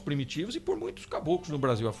povos primitivos e por muitos caboclos no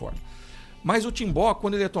Brasil afora. Mas o timbó,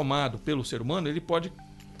 quando ele é tomado pelo ser humano, ele pode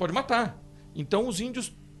matar. Então os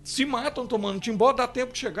índios se matam tomando timbó, dá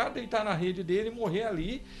tempo de chegar, deitar na rede dele, morrer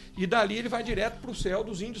ali, e dali ele vai direto para o céu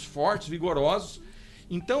dos índios fortes, vigorosos.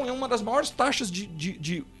 Então é uma das maiores taxas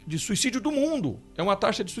de suicídio do mundo. É uma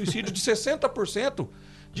taxa de suicídio de 60%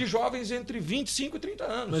 de jovens entre 25 e 30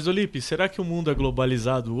 anos. Mas, Felipe, será que o mundo é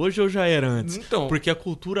globalizado hoje ou já era antes? Então, porque a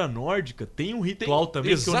cultura nórdica tem um ritual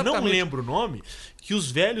também, exatamente, que eu não lembro o nome, que os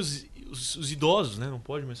velhos... Os idosos, né? Não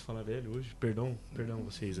pode mais falar velho hoje. Perdão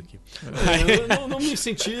vocês aqui. Eu não me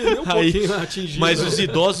senti nem um pouquinho atingido. Mas os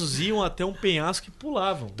idosos iam até um penhasco e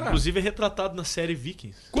pulavam. Tá. Inclusive é retratado na série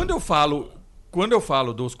Vikings. Quando eu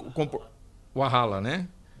falo dos... O Ahala, né?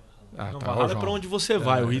 Não, tá, Ahala é para onde você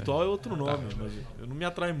vai. O ritual é outro nome. Tá. Mas eu não me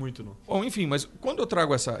atrai muito, não. Bom, enfim, mas quando eu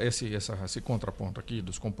trago esse contraponto aqui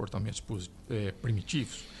dos comportamentos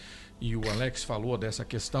primitivos, e o Alex falou dessa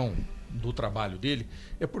questão do trabalho dele,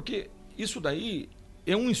 é porque isso daí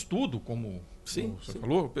é um estudo, como você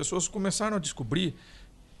falou, pessoas começaram a descobrir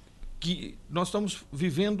que nós estamos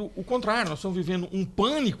vivendo o contrário, nós estamos vivendo um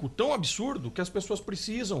pânico tão absurdo que as pessoas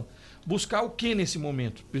precisam buscar o que nesse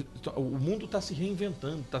momento? O mundo está se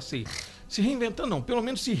reinventando, se reinventando não, pelo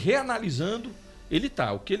menos se reanalisando ele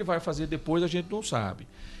está. O que ele vai fazer depois a gente não sabe.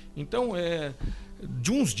 Então,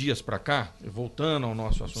 de uns dias para cá, voltando ao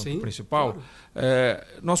nosso assunto principal, claro.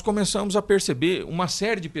 Nós começamos a perceber uma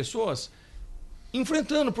série de pessoas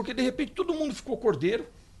enfrentando, porque de repente todo mundo ficou cordeiro,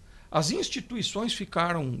 as instituições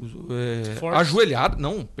ficaram ajoelhadas.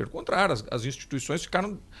 Não, pelo contrário, as instituições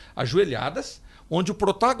ficaram ajoelhadas, onde o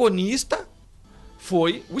protagonista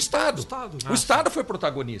foi o Estado. O Estado foi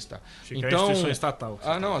protagonista. Então, a instituição estatal.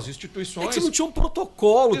 Não, as instituições... É que você não tinha um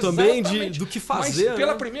protocolo também do que fazer. Mas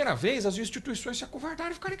pela primeira vez, as instituições se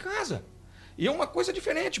acovardaram e ficaram em casa. E é uma coisa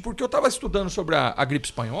diferente, porque eu estava estudando sobre a gripe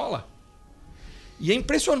espanhola, e é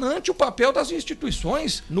impressionante o papel das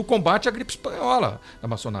instituições no combate à gripe espanhola. Da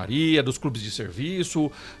maçonaria, dos clubes de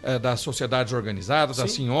serviço, das sociedades organizadas,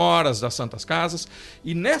 das senhoras, das santas casas.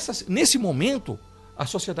 E nesse momento, a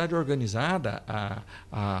sociedade organizada,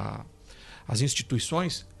 as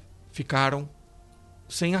instituições ficaram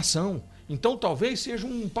sem ação. Então talvez seja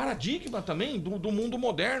um paradigma também do mundo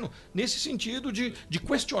moderno, nesse sentido de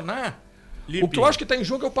questionar. O que eu acho que está em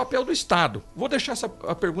jogo é o papel do Estado. Vou deixar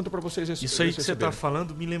a pergunta para vocês. Isso aí que você está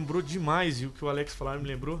falando me lembrou demais, e o que o Alex falou me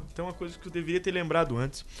lembrou. Tem uma coisa que eu deveria ter lembrado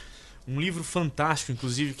antes. Um livro fantástico,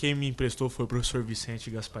 inclusive quem me emprestou foi o professor Vicente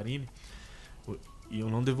Gasparini, e eu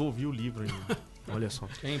não devolvi o livro ainda. Olha só.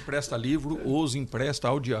 Quem empresta livro, os empresta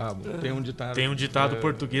ao diabo. Tem um ditado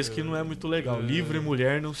português que não é muito legal. Livro e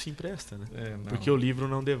mulher não se empresta, né? Porque o livro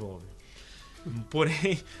não devolve.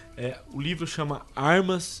 Porém, o livro chama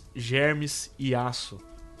Armas, Germes e Aço,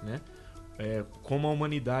 né? Como a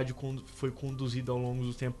humanidade foi conduzida ao longo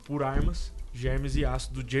do tempo por armas, germes e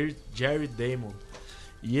aço, do Jerry Damon.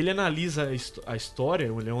 E ele analisa a história,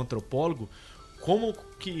 ele é um antropólogo, como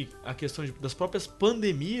que a questão das próprias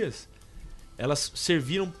pandemias, elas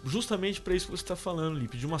serviram justamente para isso que você está falando,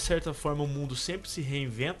 Lipe. De uma certa forma, o mundo sempre se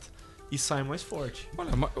reinventa e sai mais forte.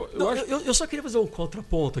 Olha, eu só queria fazer um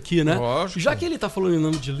contraponto aqui, né? Lógico. Já que ele tá falando em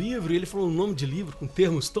nome de livro, e ele falou em nome de livro com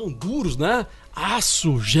termos tão duros, né?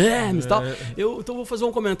 Aço, germes e tal. Então vou fazer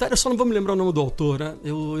um comentário, eu só não vou me lembrar o nome do autor, né?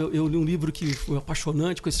 Eu li um livro que foi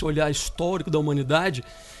apaixonante, com esse olhar histórico da humanidade,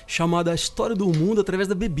 chamado A História do Mundo através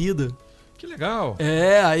da Bebida. Que legal.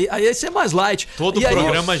 Aí esse é mais light. Todo o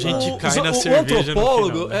programa a gente cai na cerveja. O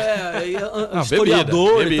antropólogo,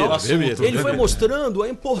 historiador e tal, ele foi mostrando a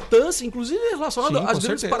importância, inclusive relacionada às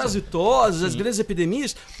grandes parasitoses, às grandes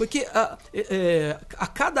epidemias, porque a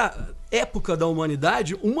cada época da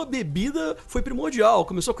humanidade, uma bebida foi primordial.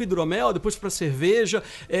 Começou com hidromel, depois para cerveja.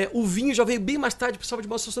 O vinho já veio bem mais tarde, precisava de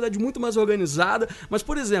uma sociedade muito mais organizada. Mas,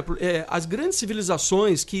 por exemplo, as grandes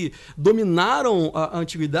civilizações que dominaram a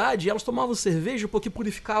antiguidade, elas tomavam cerveja porque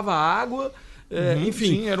purificava a água. Enfim,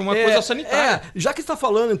 sim, era uma coisa sanitária. Já que você está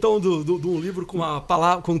falando, então, de um livro com uma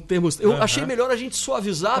palavra, com termos... Eu achei melhor a gente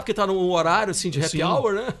suavizar, porque está num horário assim, de happy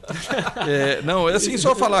hour, né?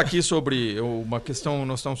 Só falar aqui sobre uma questão,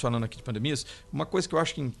 nós estamos falando aqui de pandemias, uma coisa que eu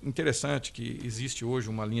acho interessante, que existe hoje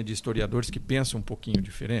uma linha de historiadores que pensa um pouquinho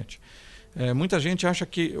diferente. Muita gente acha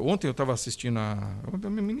que... Ontem eu estava assistindo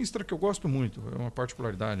uma ministra que eu gosto muito, é uma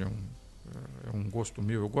particularidade, é um gosto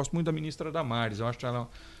meu. Eu gosto muito da ministra Damares, eu acho ela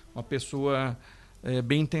uma pessoa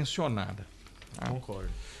bem intencionada. Tá? Concordo.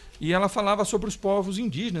 E ela falava sobre os povos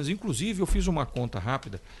indígenas. Inclusive, eu fiz uma conta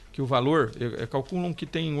rápida, que o valor, calculam que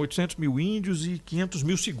tem 800 mil índios e 500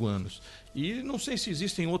 mil ciguanos. E não sei se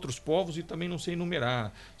existem outros povos e também não sei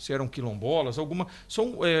enumerar se eram quilombolas,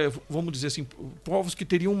 são, vamos dizer assim, povos que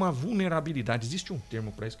teriam uma vulnerabilidade. Existe um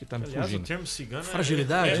termo para isso que está me fugindo. O termo cigano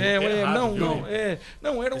fragilidade?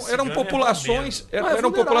 Eram populações,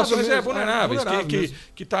 eram populações vulneráveis,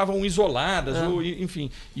 que estavam isoladas, enfim.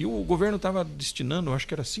 E o governo estava destinando, acho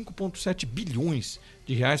que era 5,7 bilhões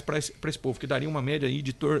de reais para esse povo, que daria uma média aí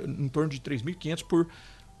em torno de 3.500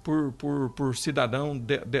 por cidadão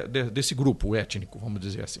desse grupo étnico, vamos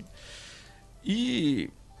dizer assim. E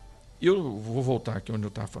eu vou voltar aqui onde eu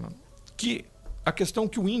estava falando. Que a questão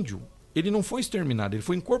que o índio, ele não foi exterminado, ele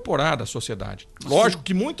foi incorporado à sociedade. Lógico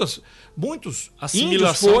que muitos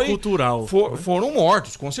assimilação índios cultural foram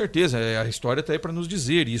mortos, com certeza. A história está aí para nos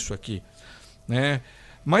dizer isso aqui, né?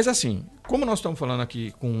 Mas assim, como nós estamos falando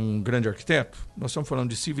aqui com um grande arquiteto, nós estamos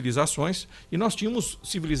falando de civilizações, e nós tínhamos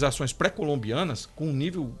civilizações pré-colombianas com um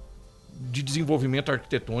nível de desenvolvimento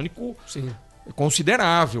arquitetônico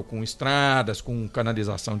considerável, com estradas, com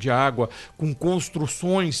canalização de água, com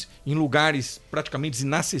construções em lugares praticamente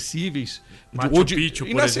inacessíveis. Machu Picchu,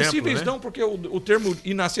 por inacessíveis exemplo, né? Não, porque o termo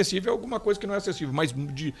inacessível é alguma coisa que não é acessível, mas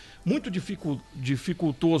de muito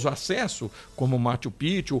dificultoso acesso, como Machu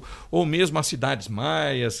Picchu, ou mesmo as cidades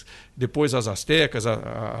maias, depois as astecas,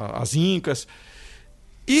 as incas.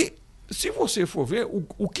 E se você for ver,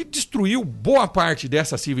 o que destruiu boa parte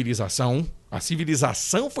dessa civilização A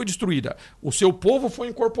civilização foi destruída. O seu povo foi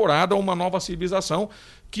incorporado a uma nova civilização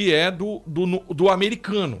que é do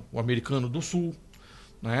americano, o americano do sul.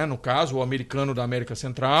 Né? No caso, o americano da América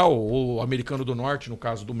Central, ou o americano do Norte, no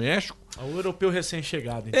caso do México. O europeu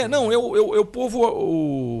recém-chegado. Então. Não, eu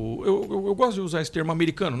gosto de usar esse termo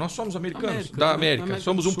americano. Nós somos americanos da América.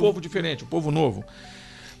 Somos um povo diferente, um povo novo.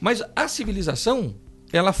 Mas a civilização,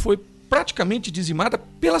 ela foi praticamente dizimada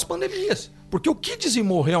pelas pandemias. Porque o que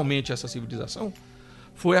dizimou realmente essa civilização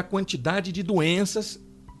foi a quantidade de doenças,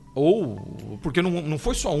 porque não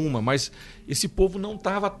foi só uma, mas esse povo não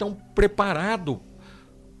estava tão preparado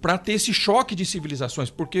para ter esse choque de civilizações,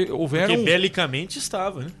 porque houveram... Porque belicamente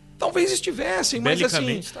estava, né? Talvez estivessem, mas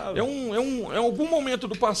assim, estava. Em algum momento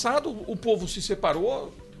do passado o povo se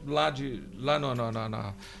separou lá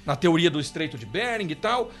na teoria do Estreito de Bering e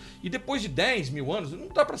tal, e depois de 10 mil anos, não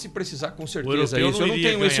dá para se precisar com certeza isso, eu não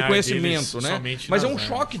tenho esse conhecimento, né? Mas é um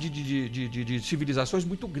choque de civilizações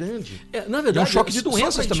muito grande. Na verdade, é um choque de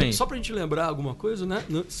doenças também. Só pra gente lembrar alguma coisa, né?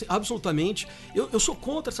 Absolutamente, eu sou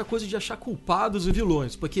contra essa coisa de achar culpados e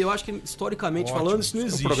vilões, porque eu acho que historicamente falando isso não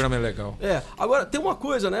existe. O programa é legal. Agora, tem uma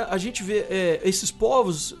coisa, né? A gente vê esses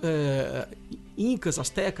povos... incas,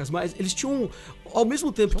 astecas, mas eles tinham, ao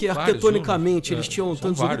mesmo tempo que arquitetonicamente eles tinham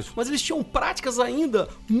tantos, mas eles tinham práticas ainda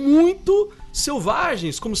muito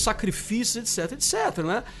selvagens, como sacrifícios, etc,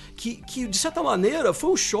 né? Que de certa maneira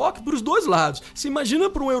foi um choque para os dois lados. Você imagina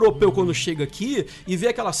para um europeu quando chega aqui e vê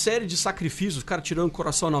aquela série de sacrifícios, o cara tirando o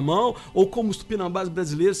coração na mão, ou como os tupinambás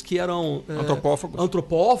brasileiros que eram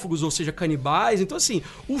antropófagos, ou seja, canibais. Então, assim,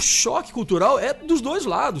 o choque cultural é dos dois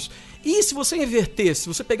lados. E se você invertesse, se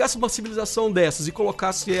você pegasse uma civilização dessas e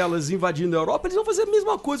colocasse elas invadindo a Europa, eles vão fazer a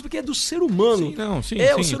mesma coisa, porque é do ser humano. Sim,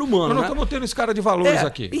 o ser humano. Nós não estamos tendo escala de valores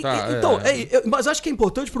aqui. Então, mas acho que é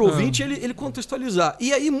importante para o ouvinte ele contextualizar.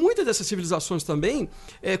 E aí, muitas dessas civilizações também,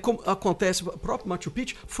 como acontece, o próprio Machu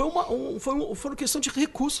Picchu, foram questão de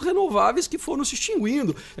recursos renováveis que foram se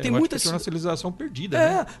extinguindo. Tem muitas... uma civilização perdida.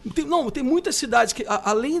 Né? Tem muitas cidades que,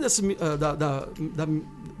 além dessa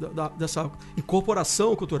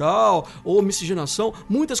incorporação cultural ou miscigenação,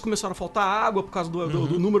 muitas começaram a faltar água por causa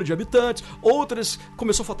do número de habitantes, outras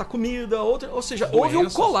começou a faltar comida, ou seja, houve um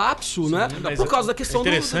colapso, né? Por causa da questão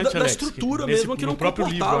da estrutura mesmo, que não comportava mais. No próprio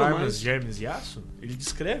livro Armas, mais. Germes e Aço, ele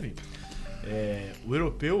descreve o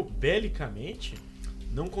europeu belicamente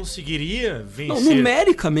não conseguiria vencer... Não,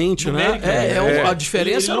 numericamente, né? A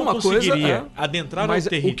diferença é uma coisa... Ele não conseguiria adentrar no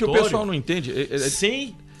território... Mas o que o pessoal não entende...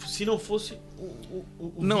 se não fosse...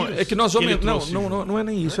 Não, é que nós vamos. Não é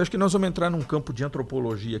nem isso. Eu acho que nós vamos entrar num campo de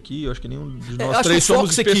antropologia aqui. Eu acho que nenhum de nós três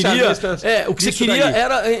somos especialistas. O que você queria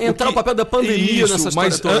era entrar no papel da pandemia nessa história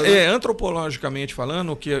mas toda. Antropologicamente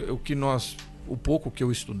falando, o pouco que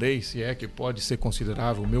eu estudei, se é que pode ser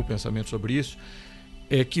considerável o meu pensamento sobre isso,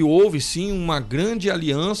 é que houve sim uma grande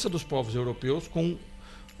aliança dos povos europeus com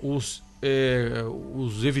os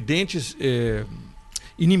evidentes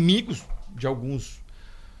inimigos de alguns.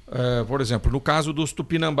 Por exemplo, no caso dos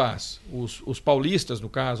tupinambás, os paulistas, no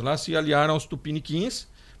caso, lá se aliaram aos tupiniquins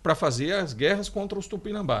para fazer as guerras contra os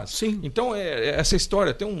tupinambás. Sim. Então, essa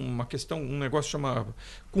história tem uma questão, um negócio chamado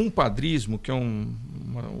compadrismo, que é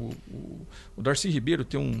o Darcy Ribeiro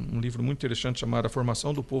tem um livro muito interessante chamado A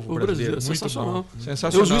Formação do Povo Brasileiro. Muito sensacional. Bom.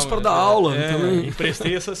 Sensacional. Eu uso isso para dar aula. Também.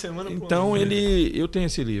 Emprestei essa semana. Então, eu tenho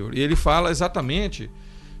esse livro. E ele fala exatamente...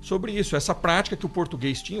 sobre isso, essa prática que o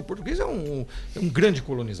português tinha. O português é um grande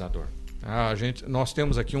colonizador. Nós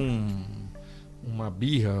temos aqui uma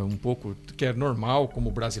birra um pouco que é normal como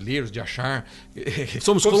brasileiros de achar...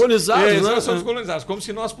 Somos colonizados, né? Nós somos colonizados, como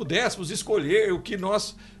se nós pudéssemos escolher o que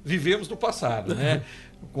nós vivemos no passado, né?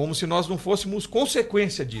 Como se nós não fôssemos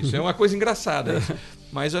consequência disso. É uma coisa engraçada isso.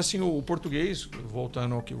 Mas assim, o português,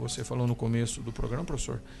 voltando ao que você falou no começo do programa,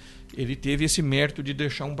 professor, ele teve esse mérito de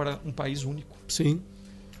deixar um país único. Sim.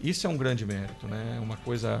 Isso é um grande mérito, né? Uma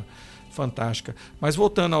coisa fantástica. Mas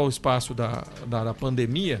voltando ao espaço da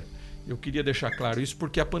pandemia, eu queria deixar claro isso,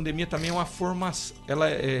 porque a pandemia também é uma formação, ela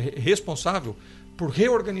é responsável por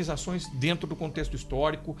reorganizações dentro do contexto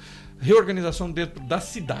histórico, reorganização dentro das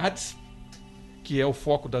cidades, que é o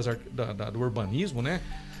foco do urbanismo, né?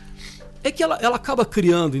 É que ela acaba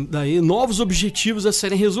criando daí novos objetivos a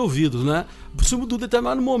serem resolvidos, né? Por cima de um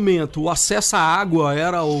determinado momento, o acesso à água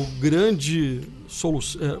era o grande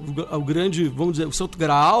o grande, vamos dizer, o santo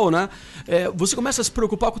graal, né? Você começa a se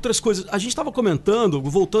preocupar com outras coisas. A gente estava comentando,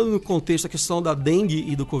 voltando no contexto da questão da dengue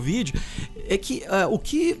e do Covid, é que o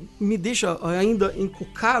que me deixa ainda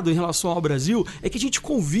encucado em relação ao Brasil é que a gente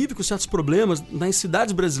convive com certos problemas nas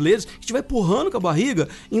cidades brasileiras, a gente vai empurrando com a barriga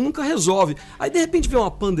e nunca resolve. Aí, de repente, vem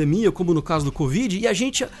uma pandemia, como no caso do Covid, e a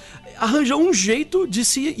gente arranja um jeito de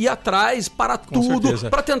se ir atrás, parar tudo,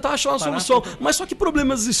 para tentar achar uma solução. Mas só que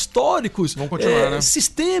problemas históricos, vão continuar, né?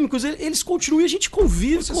 Sistêmicos, eles continuam e a gente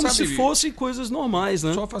convive como se fossem coisas normais,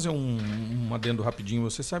 né? Só fazer um adendo rapidinho.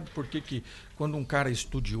 Você sabe por que quando um cara é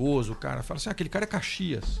estudioso, o cara fala assim, aquele cara é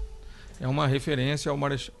Caxias. É uma referência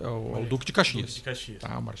ao Duque de Caxias. Duque de Caxias.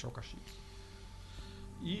 Tá, o Marechal Caxias.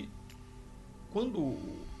 E quando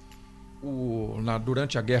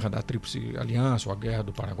durante a guerra da Tríplice Aliança, ou a guerra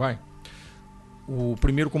do Paraguai, o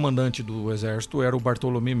primeiro comandante do exército era o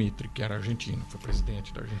Bartolomé Mitre, que era argentino, foi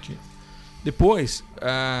presidente da Argentina. Depois,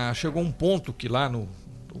 chegou um ponto que lá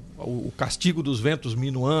o castigo dos ventos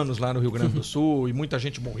minuanos, lá no Rio Grande do Sul, e muita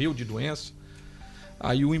gente morreu de doença,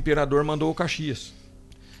 aí o imperador mandou o Caxias.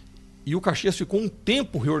 E o Caxias ficou um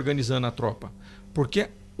tempo reorganizando a tropa, porque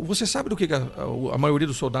você sabe do que a maioria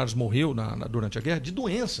dos soldados morreu durante a guerra? De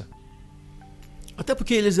doença. Até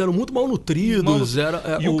porque eles eram muito mal nutridos.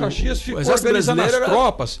 E o Caxias ficou organizando as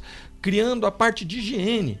tropas, criando a parte de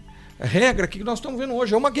higiene. A regra que nós estamos vendo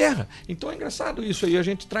hoje é uma guerra. Então é engraçado isso aí. A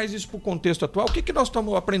gente traz isso para o contexto atual. O que nós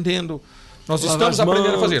estamos aprendendo? Nós estamos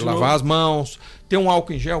aprendendo a fazer. Lavar as mãos, ter um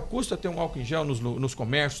álcool em gel. Custa ter um álcool em gel nos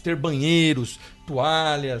comércios, ter banheiros,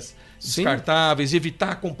 toalhas descartáveis,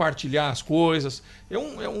 evitar compartilhar as coisas.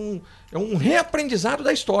 É um reaprendizado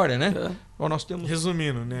da história, né? Nós temos...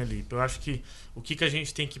 Resumindo, né, Lipe? Eu acho que o que a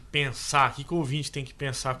gente tem que pensar, o que o ouvinte tem que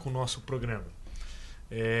pensar com o nosso programa?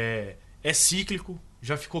 É cíclico,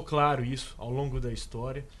 já ficou claro isso ao longo da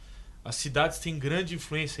história. As cidades têm grande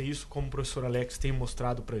influência nisso, como o professor Alex tem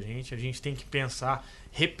mostrado pra gente. A gente tem que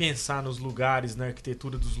repensar nos lugares, na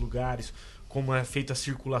arquitetura dos lugares, como é feita a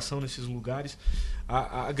circulação nesses lugares.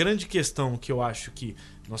 A grande questão que eu acho que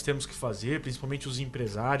nós temos que fazer, principalmente os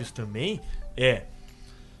empresários também, é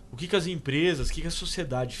o que as empresas, o que a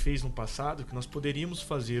sociedade fez no passado, que nós poderíamos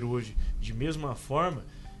fazer hoje de mesma forma,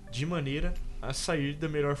 de maneira a sair da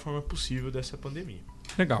melhor forma possível dessa pandemia.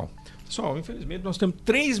 Legal. Pessoal, infelizmente nós temos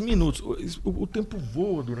 3 minutos. O tempo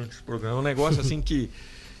voa durante esse programa. É um negócio assim que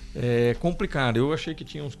é complicado. Eu achei que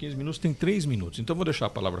tinha uns 15 minutos, tem 3 minutos. Então vou deixar a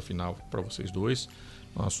palavra final para vocês dois,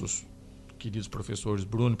 nossos queridos professores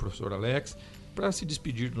Bruno e professor Alex, para se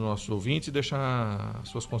despedir dos nossos ouvintes e deixar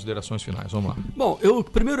suas considerações finais. Vamos lá. Bom,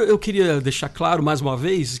 primeiro eu queria deixar claro mais uma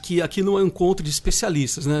vez que aqui não é um encontro de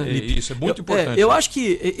especialistas, né? Isso é muito importante. Eu acho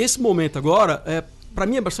que esse momento agora para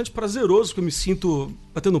mim é bastante prazeroso, porque eu me sinto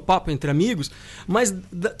batendo papo entre amigos, mas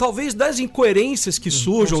talvez das incoerências que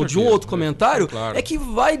surjam de um outro comentário, claro, é que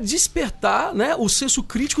vai despertar, né, o senso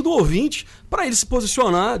crítico do ouvinte para ele se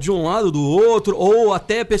posicionar de um lado ou do outro, ou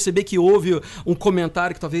até perceber que houve um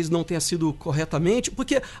comentário que talvez não tenha sido corretamente,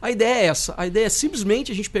 porque a ideia é essa, a ideia é simplesmente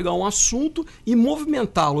a gente pegar um assunto e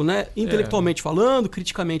movimentá-lo, né, intelectualmente falando,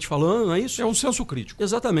 criticamente falando, não é isso? É um senso crítico.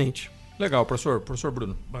 Exatamente. Legal, professor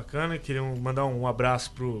Bruno. Bacana, queria mandar um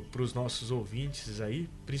abraço para os nossos ouvintes aí,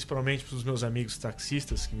 principalmente para os meus amigos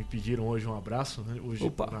taxistas que me pediram hoje um abraço, né, hoje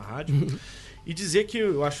na rádio. E dizer que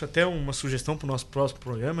eu acho até uma sugestão para o nosso próximo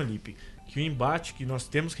programa, Lipe, que o embate que nós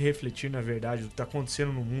temos que refletir, na verdade, do que está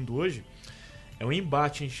acontecendo no mundo hoje, é um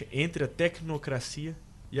embate entre a tecnocracia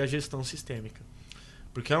e a gestão sistêmica.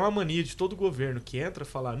 Porque é uma mania de todo governo que entra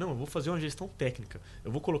falar, não, eu vou fazer uma gestão técnica,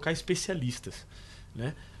 eu vou colocar especialistas,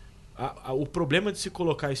 né? O problema de se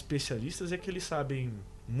colocar especialistas é que eles sabem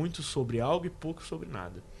muito sobre algo e pouco sobre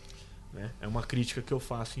nada, né? É uma crítica que eu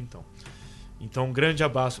faço, então. Então, um grande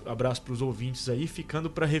abraço para os ouvintes aí, ficando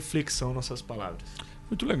para reflexão nossas palavras.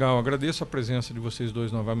 Muito legal, agradeço a presença de vocês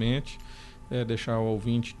dois novamente. Deixar ao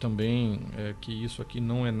ouvinte também que isso aqui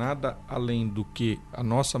não é nada além do que a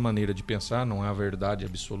nossa maneira de pensar, não é a verdade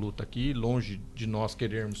absoluta aqui, longe de nós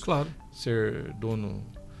querermos ser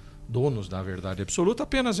donos da verdade absoluta,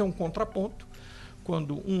 apenas é um contraponto.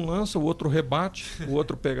 Quando um lança, o outro rebate, o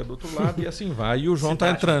outro pega do outro lado e assim vai. E o João está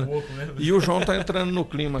entrando. E o João está entrando no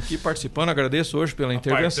clima aqui, participando. Agradeço hoje pela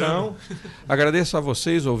intervenção. Agradeço a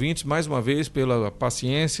vocês, ouvintes, mais uma vez pela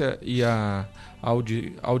paciência e a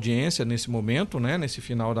audiência nesse momento, né, nesse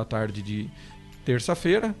final da tarde de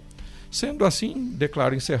terça-feira. Sendo assim,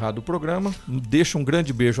 declaro encerrado o programa. Deixo um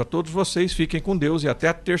grande beijo a todos vocês. Fiquem com Deus e até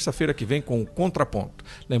a terça-feira que vem com o Contraponto.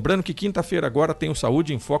 Lembrando que quinta-feira agora tem o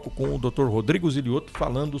Saúde em Foco com o Dr. Rodrigo Zilioto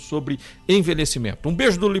falando sobre envelhecimento. Um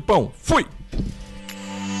beijo do Lipão. Fui!